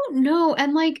 I don't know.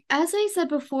 And like, as I said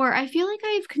before, I feel like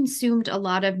I've consumed a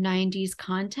lot of 90s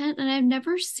content and I've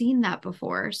never seen that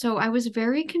before. So I was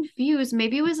very confused.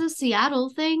 Maybe it was a Seattle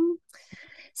thing.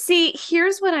 See,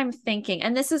 here's what I'm thinking,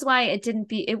 and this is why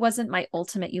it wasn't my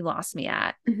ultimate You Lost Me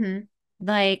At. Mm-hmm.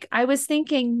 Like I was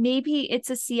thinking maybe it's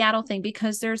a Seattle thing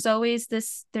because there's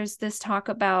this talk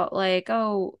about like,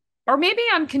 oh, or maybe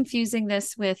I'm confusing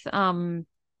this with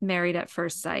Married at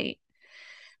First Sight.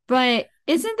 But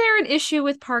isn't there an issue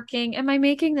with parking? Am I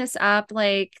making this up?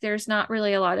 Like there's not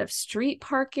really a lot of street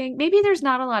parking. Maybe there's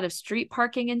not a lot of street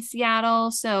parking in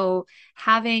Seattle. So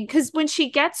because when she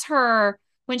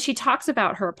talks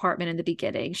about her apartment in the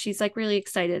beginning, she's like really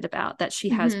excited about that she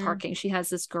has Mm-hmm. parking. She has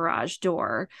this garage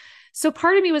door. So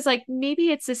part of me was like,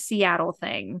 maybe it's a Seattle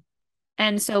thing.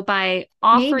 And so by Maybe.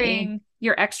 offering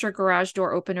your extra garage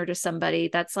door opener to somebody,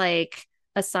 that's like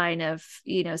a sign of,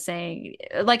 saying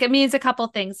like it means a couple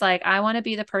things like I want to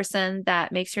be the person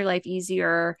that makes your life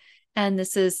easier and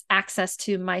this is access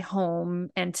to my home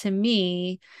and to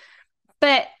me.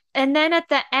 But and then at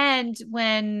the end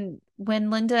when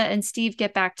Linda and Steve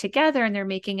get back together and they're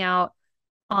making out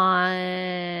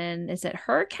on, is it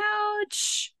her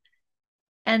couch?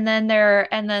 And then the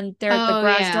Oh,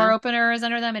 garage door yeah. opener is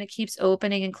under them and it keeps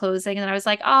opening and closing. And then I was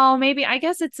like, oh, maybe I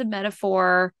guess it's a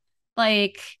metaphor.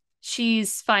 Like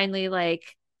she's finally like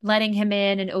letting him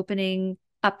in and opening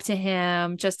up to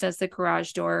him just as the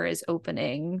garage door is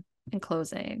opening and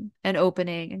closing and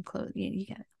opening and closing. You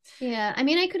get it. Yeah. I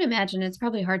mean, I could imagine it's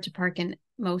probably hard to park in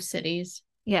most cities.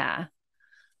 Yeah.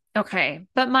 Okay.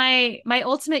 But my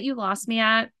ultimate You Lost Me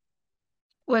At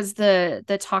was the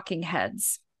talking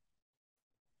heads.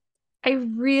 I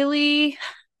really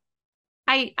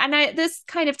I this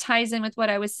kind of ties in with what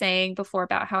I was saying before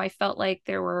about how I felt like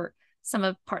there were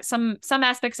some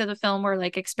aspects of the film were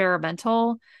like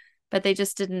experimental, but they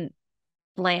just didn't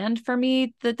land for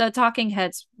me. The talking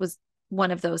heads was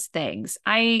one of those things.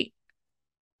 I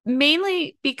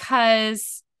mainly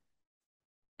because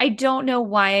I don't know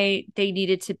why they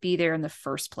needed to be there in the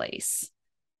first place.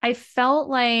 I felt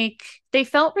like they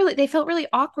felt really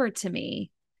awkward to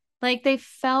me. Like they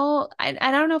felt, I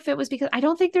don't know if it was because I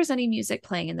don't think there's any music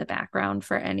playing in the background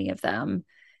for any of them.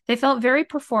 They felt very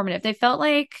performative. They felt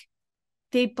like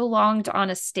they belonged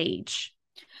on a stage.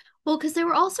 Well, because they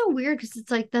were also weird because it's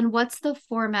like, then what's the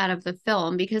format of the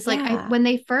film? Because like I Yeah. when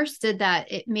they first did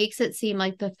that, it makes it seem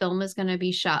like the film is gonna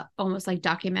be shot almost like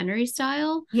documentary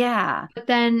style. Yeah. But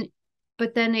then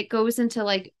it goes into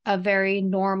like a very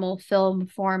normal film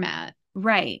format.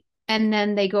 Right. And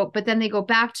then they go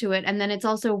back to it. And then it's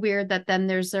also weird that then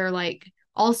there's their like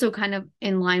also kind of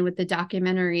in line with the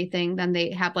documentary thing, then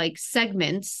they have like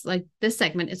segments, like this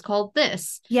segment is called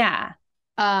this. Yeah.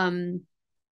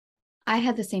 I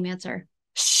had the same answer.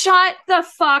 Shut the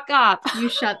fuck up. You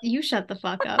shut the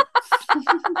fuck up.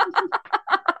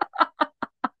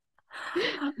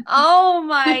 Oh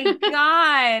my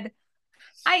God.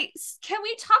 Can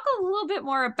we talk a little bit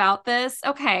more about this?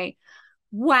 Okay.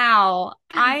 Wow.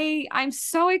 I'm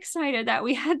so excited that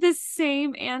we had the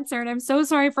same answer, and I'm so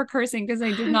sorry for cursing because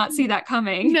I did not see that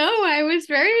coming. No, I was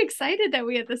very excited that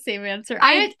we had the same answer.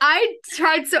 I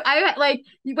tried, so I like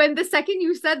when the second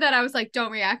you said that, I was like,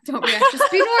 don't react,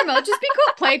 just be normal, just be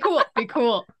cool, play cool, be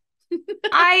cool.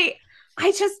 I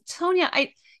just, Tonya,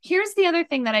 here's the other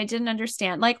thing that I didn't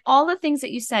understand. Like all the things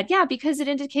that you said, yeah, because it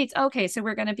indicates, okay, so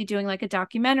we're going to be doing like a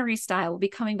documentary style. We'll be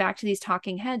coming back to these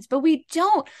talking heads, but we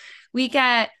don't. We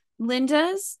get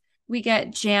Linda's, we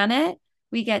get Janet,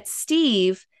 we get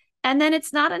Steve, and then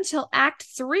it's not until Act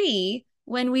 3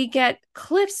 when we get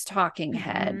Cliff's talking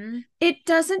head. Mm-hmm. It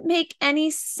doesn't make any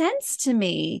sense to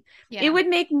me. Yeah. It would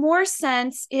make more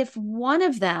sense if one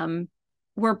of them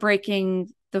were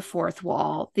breaking the fourth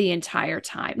wall the entire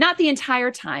time. Not the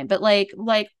entire time, but like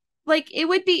it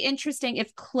would be interesting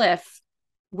if Cliff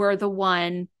were the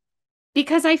one,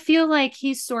 because I feel like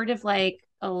he's sort of like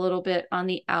a little bit on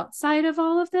the outside of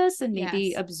all of this and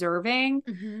maybe observing.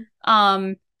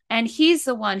 Mm-hmm. And he's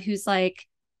the one who's like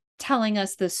telling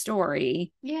us the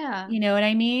story. Yeah. You know what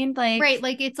I mean? Like, right.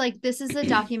 Like, it's like, this is a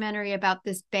documentary about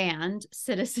this band,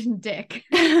 Citizen Dick.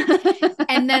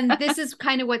 And then this is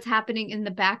kind of what's happening in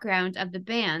the background of the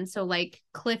band. So like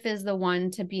Cliff is the one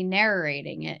to be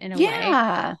narrating it in a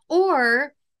way.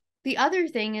 Or the other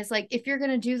thing is like, if you're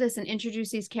going to do this and introduce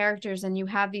these characters and you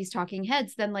have these talking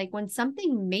heads, then like when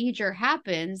something major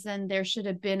happens, then there should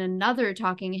have been another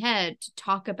talking head to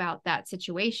talk about that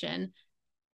situation,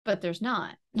 but there's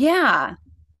not. Yeah.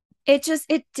 It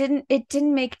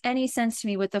didn't make any sense to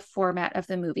me with the format of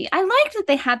the movie. I liked that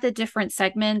they had the different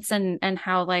segments and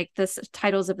how like the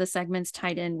titles of the segments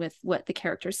tied in with what the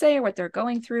characters say or what they're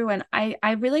going through. And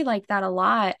I really liked that a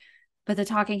lot. But the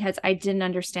talking heads, I didn't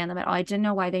understand them at all. I didn't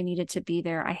know why they needed to be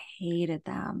there. I hated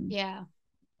them. Yeah.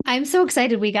 I'm so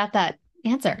excited we got that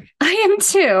answer. I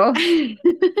am too.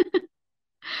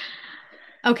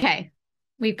 Okay.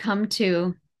 We've come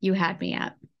to You Had Me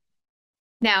At.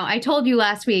 Now, I told you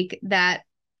last week that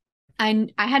I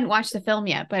hadn't watched the film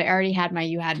yet, but I already had my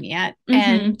You Had Me At,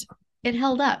 and it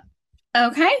held up.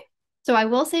 Okay. So I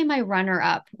will say my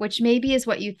runner-up, which maybe is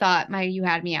what you thought my You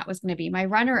Had Me At was going to be. My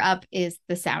runner-up is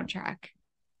the soundtrack.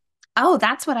 Oh,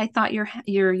 that's what I thought your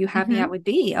You Had Me At would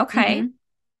be. Okay. Mm-hmm.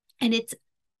 And it's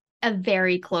a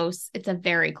very close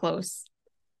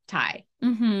tie.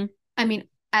 Mm-hmm. I mean,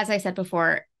 as I said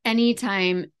before,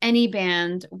 anytime any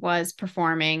band was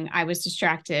performing, I was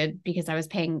distracted because I was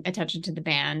paying attention to the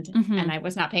band and I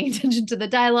was not paying attention to the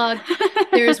dialogue.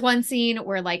 There's one scene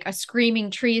where like a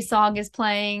Screaming Trees song is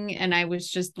playing and I was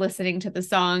just listening to the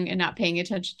song and not paying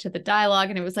attention to the dialogue.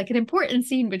 And it was like an important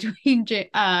scene between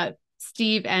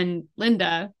Steve and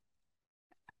Linda.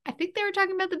 I think they were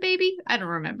talking about the baby. I don't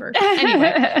remember.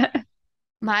 Anyway,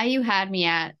 my You Had Me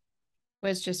At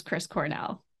was just Chris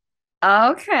Cornell.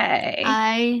 Okay.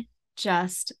 I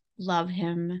just love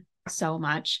him so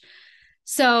much.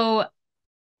 So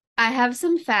I have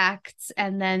some facts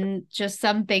and then just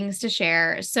some things to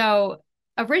share. So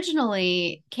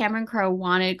originally, Cameron Crowe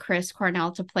wanted Chris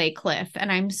Cornell to play Cliff,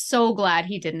 and I'm so glad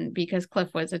he didn't because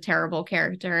Cliff was a terrible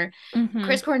character.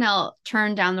 Chris Cornell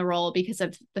turned down the role because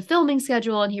of the filming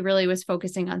schedule, and he really was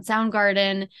focusing on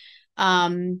Soundgarden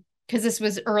because this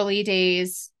was early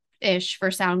days-ish for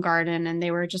Soundgarden, and they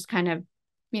were just kind of,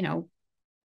 you know,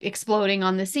 exploding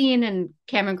on the scene, and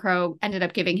Cameron Crowe ended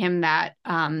up giving him that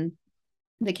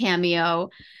the cameo,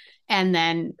 and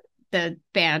then the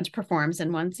band performs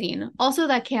in one scene. Also,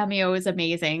 that cameo is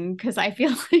amazing because I feel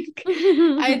like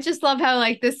I just love how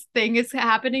like this thing is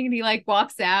happening and he like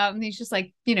walks out and he's just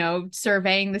like, you know,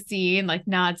 surveying the scene, like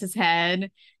nods his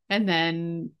head and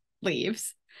then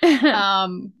leaves.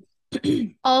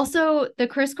 Also, the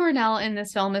Chris Cornell in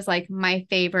this film is like my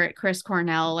favorite Chris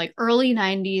Cornell, like early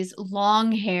 90s,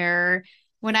 long hair.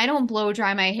 When I don't blow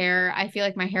dry my hair, I feel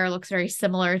like my hair looks very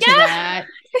similar to that.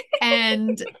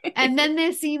 And then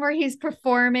this scene where he's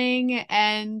performing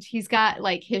and he's got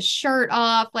like his shirt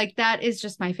off, like that is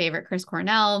just my favorite Chris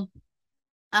Cornell.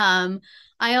 I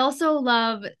also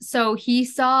love, so he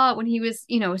saw when he was,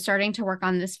 you know, starting to work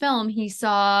on this film, he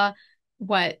saw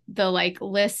what the like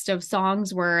list of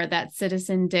songs were that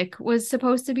Citizen Dick was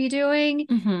supposed to be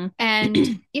doing. And,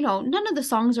 you know, none of the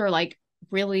songs are like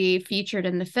really featured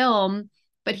in the film,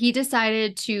 but he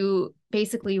decided to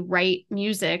basically write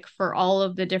music for all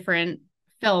of the different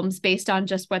films based on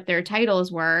just what their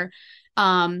titles were.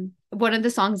 One of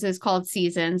the songs is called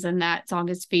Seasons, and that song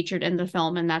is featured in the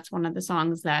film, and that's one of the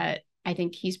songs that I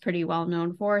think he's pretty well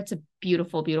known for. It's a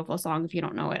beautiful, beautiful song. If you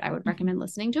don't know it, I would recommend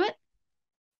listening to it.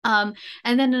 And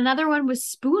then another one was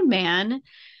Spoon Man,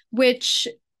 which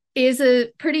is a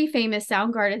pretty famous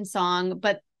Soundgarden song,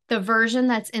 but the version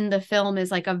that's in the film is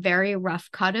like a very rough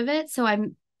cut of it. So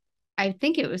I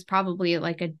think it was probably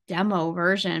like a demo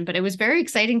version, but it was very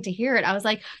exciting to hear it. I was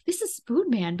like, this is Spoon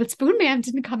Man, but Spoon Man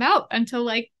didn't come out until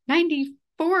like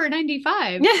 94,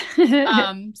 95.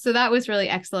 So that was really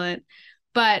excellent.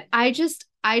 But I just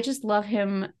love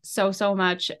him so, so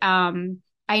much.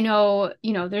 I know,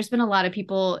 there's been a lot of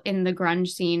people in the grunge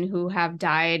scene who have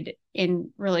died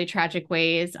in really tragic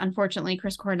ways. Unfortunately,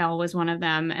 Chris Cornell was one of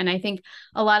them. And I think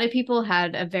a lot of people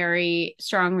had a very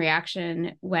strong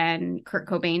reaction when Kurt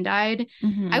Cobain died.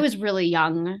 Mm-hmm. I was really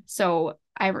young. So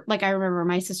I remember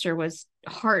my sister was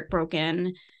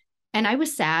heartbroken and I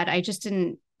was sad. I just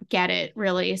didn't get it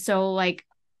really. So like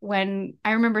when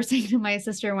I remember saying to my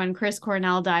sister when Chris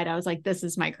Cornell died, I was like, this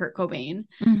is my Kurt Cobain.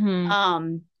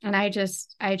 Mm-hmm. And I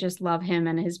just love him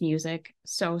and his music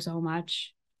so, so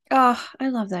much. Oh, I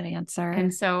love that answer.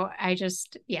 And so I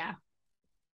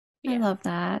love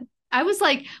that. I was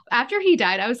like, after he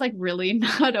died, I was like really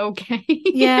not okay.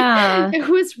 Yeah. It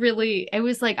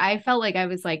was like, I felt like I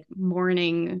was like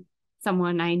mourning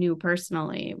someone I knew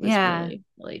personally. It was really,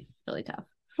 really, really tough.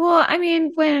 Well, I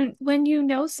mean, when you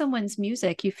know someone's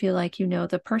music, you feel like you know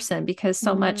the person because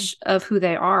so much of who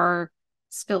they are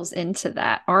spills into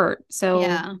that art. So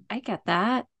I get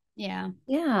that. Yeah.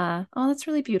 Yeah. Oh, that's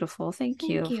really beautiful. Thank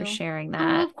you for sharing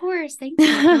that. Oh, of course. Thank you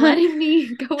for letting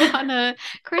me go on a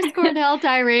Chris Cornell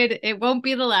tirade. It won't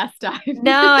be the last time.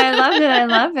 No, I love it. I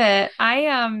love it.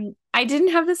 I didn't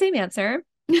have the same answer.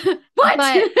 What?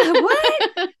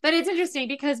 What? But it's interesting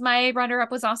because my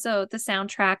runner-up was also the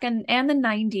soundtrack and the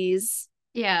 90s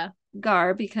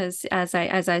garb because as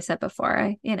I said before,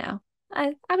 I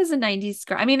was a 90s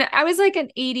girl. I mean, I was like an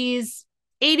 80s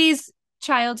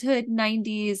childhood,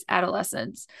 90s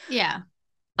adolescence. Yeah.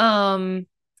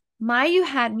 My You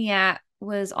Had Me At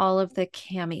was all of the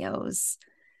cameos.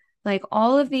 Like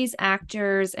all of these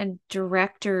actors and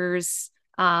directors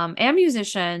and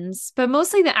musicians, but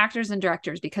mostly the actors and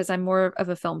directors because I'm more of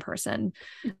a film person.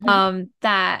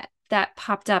 That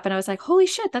popped up and I was like, holy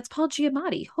shit, that's Paul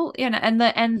Giamatti. And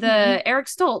the Eric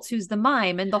Stoltz, who's the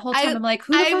mime. And the whole time I'm like,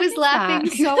 who the fuck was is laughing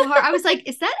that? so hard. I was like,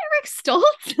 is that Eric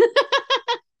Stoltz?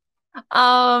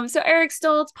 So Eric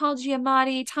Stoltz, Paul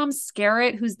Giamatti, Tom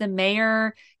Skerritt, who's the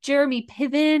mayor, Jeremy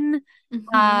Piven,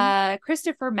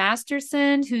 Christopher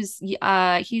Masterson, who's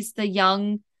he's the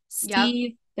young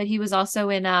Steve, but he was also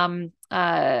in oh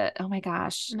my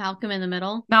gosh, Malcolm in the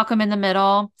Middle.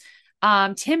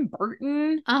 Tim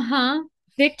Burton,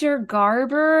 Victor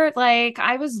Garber. Like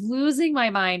I was losing my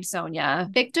mind, Sonia.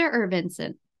 Victor or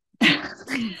Vincent.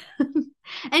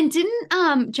 And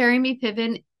didn't Jeremy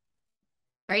Piven,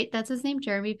 right? That's his name,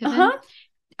 Jeremy Piven.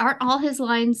 Aren't all his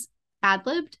lines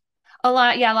ad-libbed? A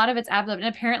lot of it's ad-libbed.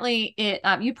 And apparently it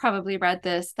you probably read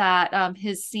this that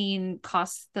his scene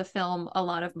cost the film a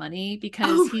lot of money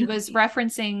because he was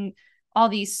referencing all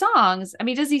these songs. I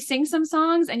mean, does he sing some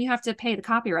songs and you have to pay the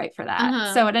copyright for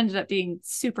that? So it ended up being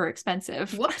super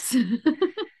expensive. Whoops.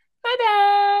 My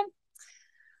bad.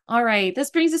 All right. This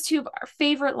brings us to our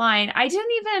favorite line. I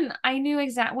knew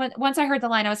exactly once I heard the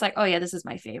line, I was like, oh yeah, this is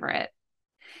my favorite.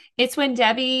 It's when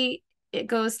Debbie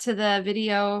goes to the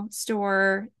video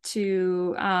store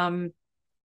to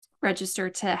register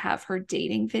to have her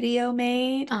dating video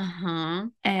made.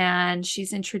 And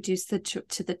she's introduced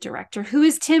to the director, who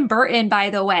is Tim Burton,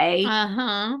 by the way.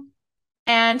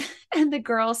 And the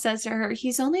girl says to her,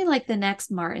 he's only like the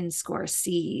next Martin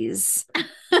Scorsese.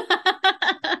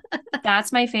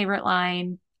 That's my favorite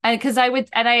line. Because I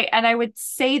would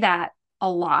say that a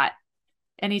lot.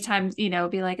 Anytime, be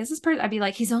like, is this person? I'd be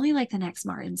like, he's only like the next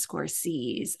Martin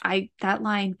Scorsese. That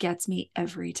line gets me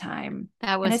every time.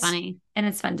 That was funny. And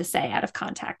it's fun to say out of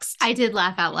context. I did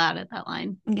laugh out loud at that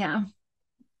line. Yeah.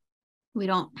 We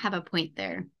don't have a point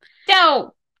there.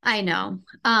 No. I know.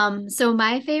 So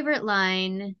my favorite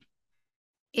line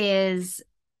is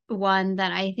one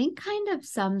that I think kind of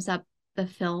sums up the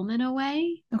film in a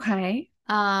way. Okay.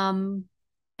 And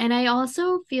I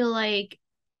also feel like,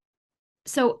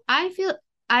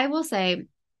 I will say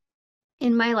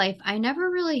in my life, I've never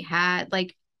really had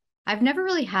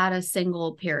a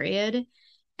single period.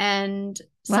 And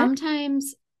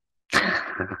sometimes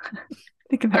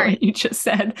think about what you just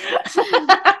said.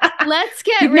 let's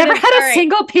get You've rid never of had all a right.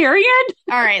 single period?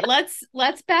 All right, let's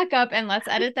back up and let's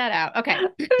edit that out. Okay.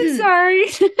 I'm sorry.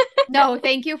 No,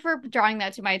 thank you for drawing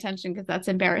that to my attention because that's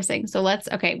embarrassing. So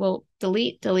we'll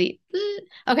delete.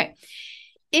 Okay.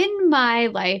 In my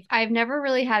life, I've never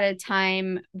really had a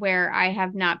time where I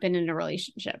have not been in a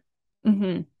relationship.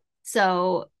 Mm-hmm.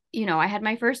 So, I had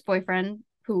my first boyfriend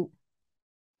who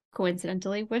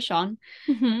coincidentally was Sean,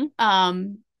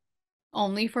 Mm-hmm.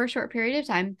 only for a short period of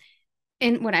time.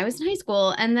 And when I was in high school,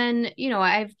 and then,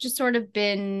 I've just sort of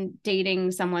been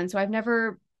dating someone. So I've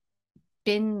never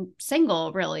been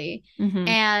single really. Mm-hmm.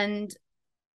 And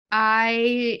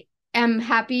I am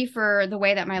happy for the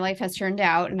way that my life has turned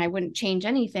out and I wouldn't change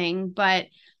anything. But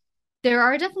there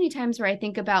are definitely times where I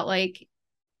think about like,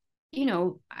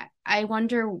 I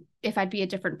wonder if I'd be a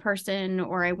different person,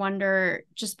 or I wonder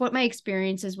just what my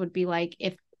experiences would be like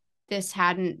if this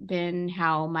hadn't been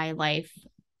how my life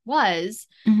was.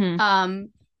 Mm-hmm.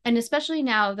 And especially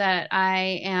now that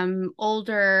I am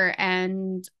older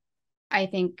and I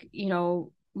think,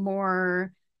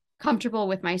 more comfortable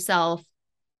with myself,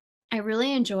 I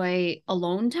really enjoy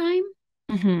alone time.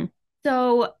 Mm-hmm.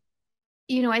 So,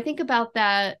 I think about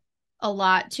that a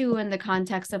lot too in the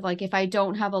context of like, if I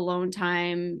don't have alone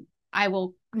time, I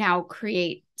will now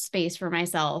create space for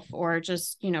myself or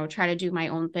just, try to do my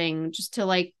own thing just to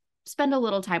like spend a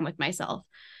little time with myself.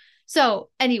 So,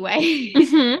 anyway,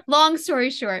 Mm-hmm. long story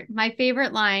short, my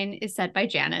favorite line is said by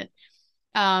Janet.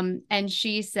 And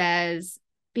she says,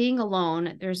 being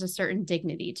alone, there's a certain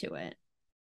dignity to it.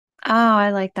 Oh, I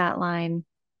like that line.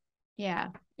 Yeah.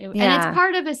 And it's Yeah.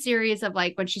 part of a series of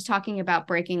like when she's talking about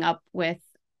breaking up with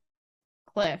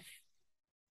Cliff,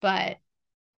 but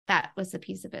that was the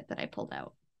piece of it that I pulled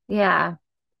out. Yeah.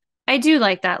 I do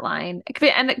like that line.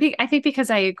 And I think because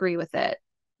I agree with it.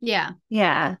 Yeah.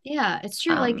 Yeah. Yeah, it's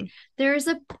true. Like Um,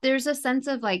 there's a sense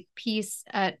of like peace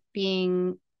at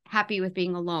being happy with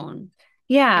being alone and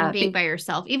yeah. being by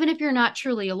yourself, even if you're not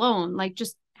truly alone, like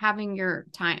just having your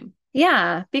time.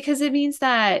 Yeah, because it means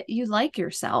that you like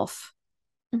yourself.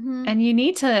 Mm-hmm. And you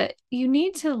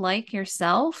need to like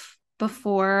yourself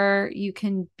before you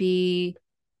can be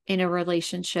in a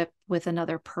relationship with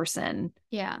another person.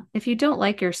 Yeah. If you don't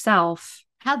like yourself,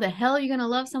 How the hell are you gonna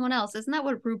love someone else? Isn't that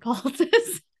what RuPaul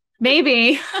is?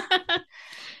 maybe.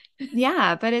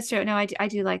 Yeah, but it's true. No, I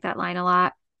do like that line a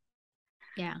lot.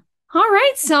 Yeah. All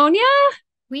right, Sonia,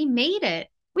 We made it.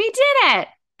 we did it.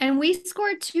 And we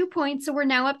scored 2 points, so we're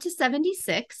now up to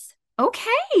 76.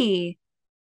 Okay.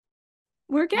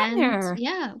 We're getting And there.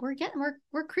 yeah,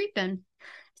 we're creeping.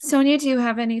 Sonia, do you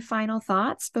have any final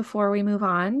thoughts before we move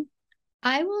on?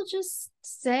 I will just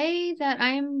say that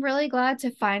I'm really glad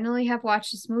to finally have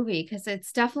watched this movie because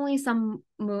it's definitely something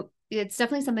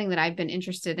that I've been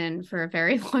interested in for a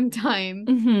very long time.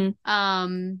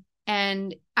 Mm-hmm.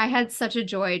 And I had such a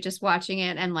joy just watching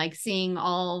it and like seeing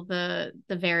all the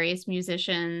various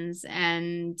musicians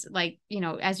and like,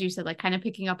 as you said, like kind of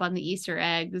picking up on the Easter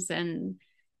eggs, and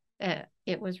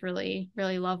it was really,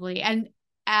 really lovely. And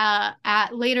at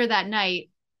later that night,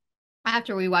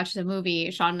 after we watched the movie,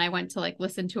 Sean and I went to like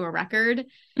listen to a record,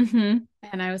 Mm-hmm.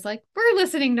 and I was like, we're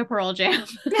listening to Pearl Jam.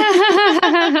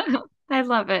 I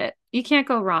love it. You can't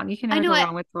go wrong. You can I never know go it.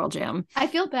 wrong with Pearl Jam. I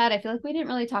feel bad. I feel like we didn't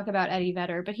really talk about Eddie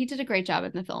Vedder, but he did a great job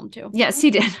in the film too. Yes,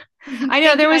 he did. I know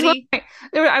Thank there you, was one Eddie. point,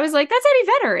 I was like, that's Eddie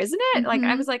Vedder, isn't it? Like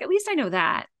I Mhm. was like, at least I know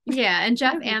that. Yeah, and I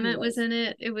Jeff know who he Ammett was was. in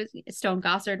it. It was Stone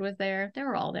Gossard was there. They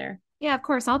were all there. Yeah, of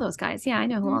course, all those guys. Yeah, I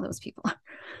know who all Mhm. those people are.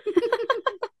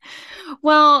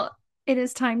 Well, it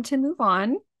is time to move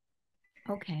on.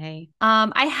 Okay.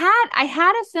 I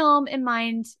had a film in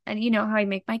mind, and you know how I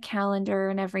make my calendar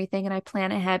and everything, and I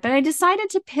plan ahead, but I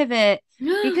decided to pivot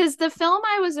because the film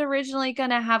I was originally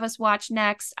gonna have us watch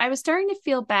next, I was starting to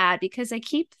feel bad because I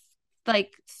keep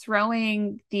like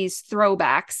throwing these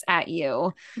throwbacks at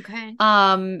you. Okay.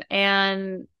 And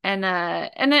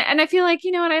I feel like,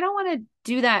 you know what, I don't want to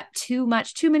do that too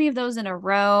much, too many of those in a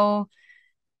row.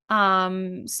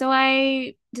 So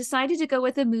I decided to go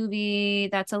with a movie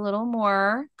that's a little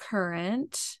more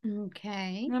current.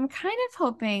 Okay. And I'm kind of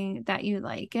hoping that you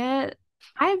like it.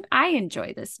 I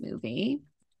enjoy this movie.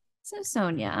 So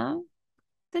Sonia,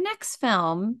 the next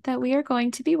film that we are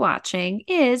going to be watching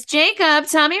is Jacob.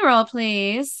 Tell me roll,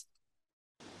 please.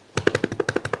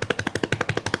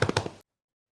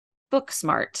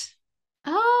 Booksmart.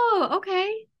 Oh,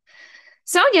 okay.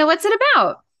 Sonia, what's it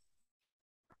about?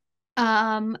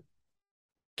 Um,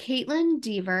 Caitlin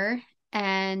Deaver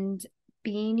and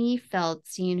Beanie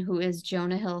Feldstein, who is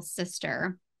Jonah Hill's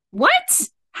sister. What?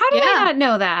 How did I Yeah. not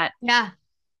know that? Yeah.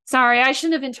 Sorry, I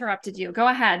shouldn't have interrupted you. Go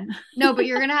ahead. No, but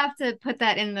you're going to have to put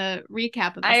that in the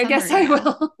recap of the I guess I summary,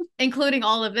 will. including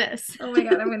all of this. Oh my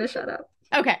God, I'm going to shut up.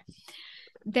 Okay.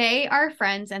 They are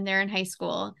friends and they're in high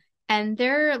school and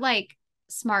they're like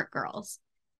smart girls.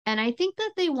 And I think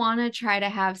that they want to try to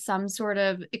have some sort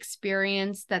of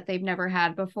experience that they've never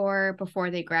had before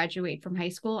they graduate from high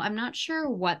school. I'm not sure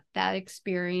what that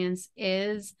experience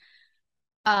is.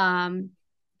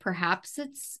 Perhaps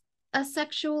it's a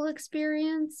sexual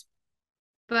experience,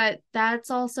 but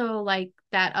that's also like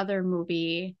that other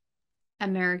movie,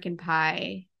 American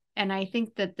Pie. And I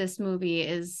think that this movie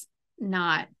is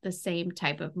not the same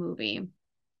type of movie.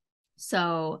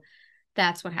 So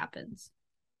that's what happens.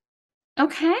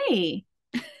 Okay.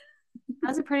 That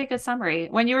was a pretty good summary.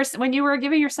 When you were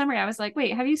giving your summary, I was like,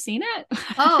 wait, have you seen it?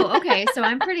 Oh, okay. So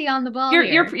I'm pretty on the ball.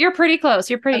 You're pretty close.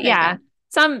 You're pretty, okay, yeah.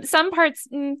 good. Some parts,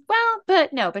 well,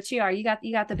 but no, but you are. You got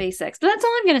the basics. But that's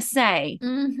all I'm gonna say.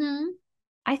 Mm-hmm.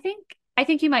 I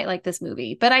think you might like this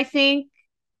movie, but I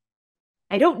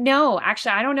don't know.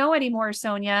 Actually, I don't know anymore,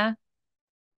 Sonia.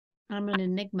 I'm an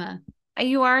enigma.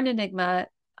 You are an enigma.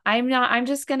 I'm not. I'm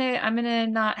gonna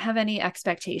not have any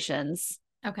expectations.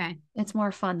 Okay. It's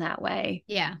more fun that way.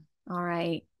 Yeah. All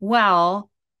right. Well,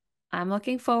 I'm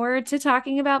looking forward to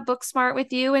talking about Booksmart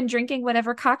with you and drinking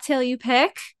whatever cocktail you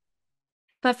pick.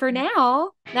 But for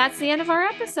now, that's the end of our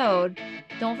episode.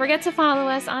 Don't forget to follow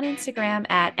us on Instagram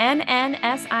at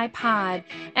NNSIPod.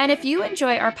 And if you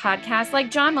enjoy our podcast like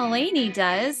John Mulaney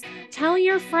does, tell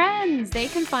your friends. They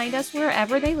can find us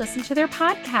wherever they listen to their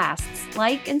podcasts.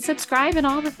 Like and subscribe and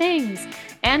all the things.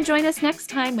 And join us next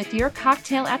time with your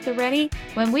cocktail at the ready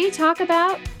when we talk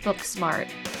about Booksmart.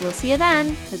 We'll see you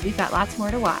then, because we've got lots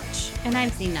more to watch. And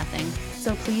I've seen nothing.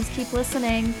 So please keep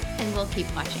listening. And we'll keep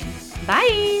watching.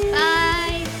 Bye.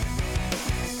 Bye.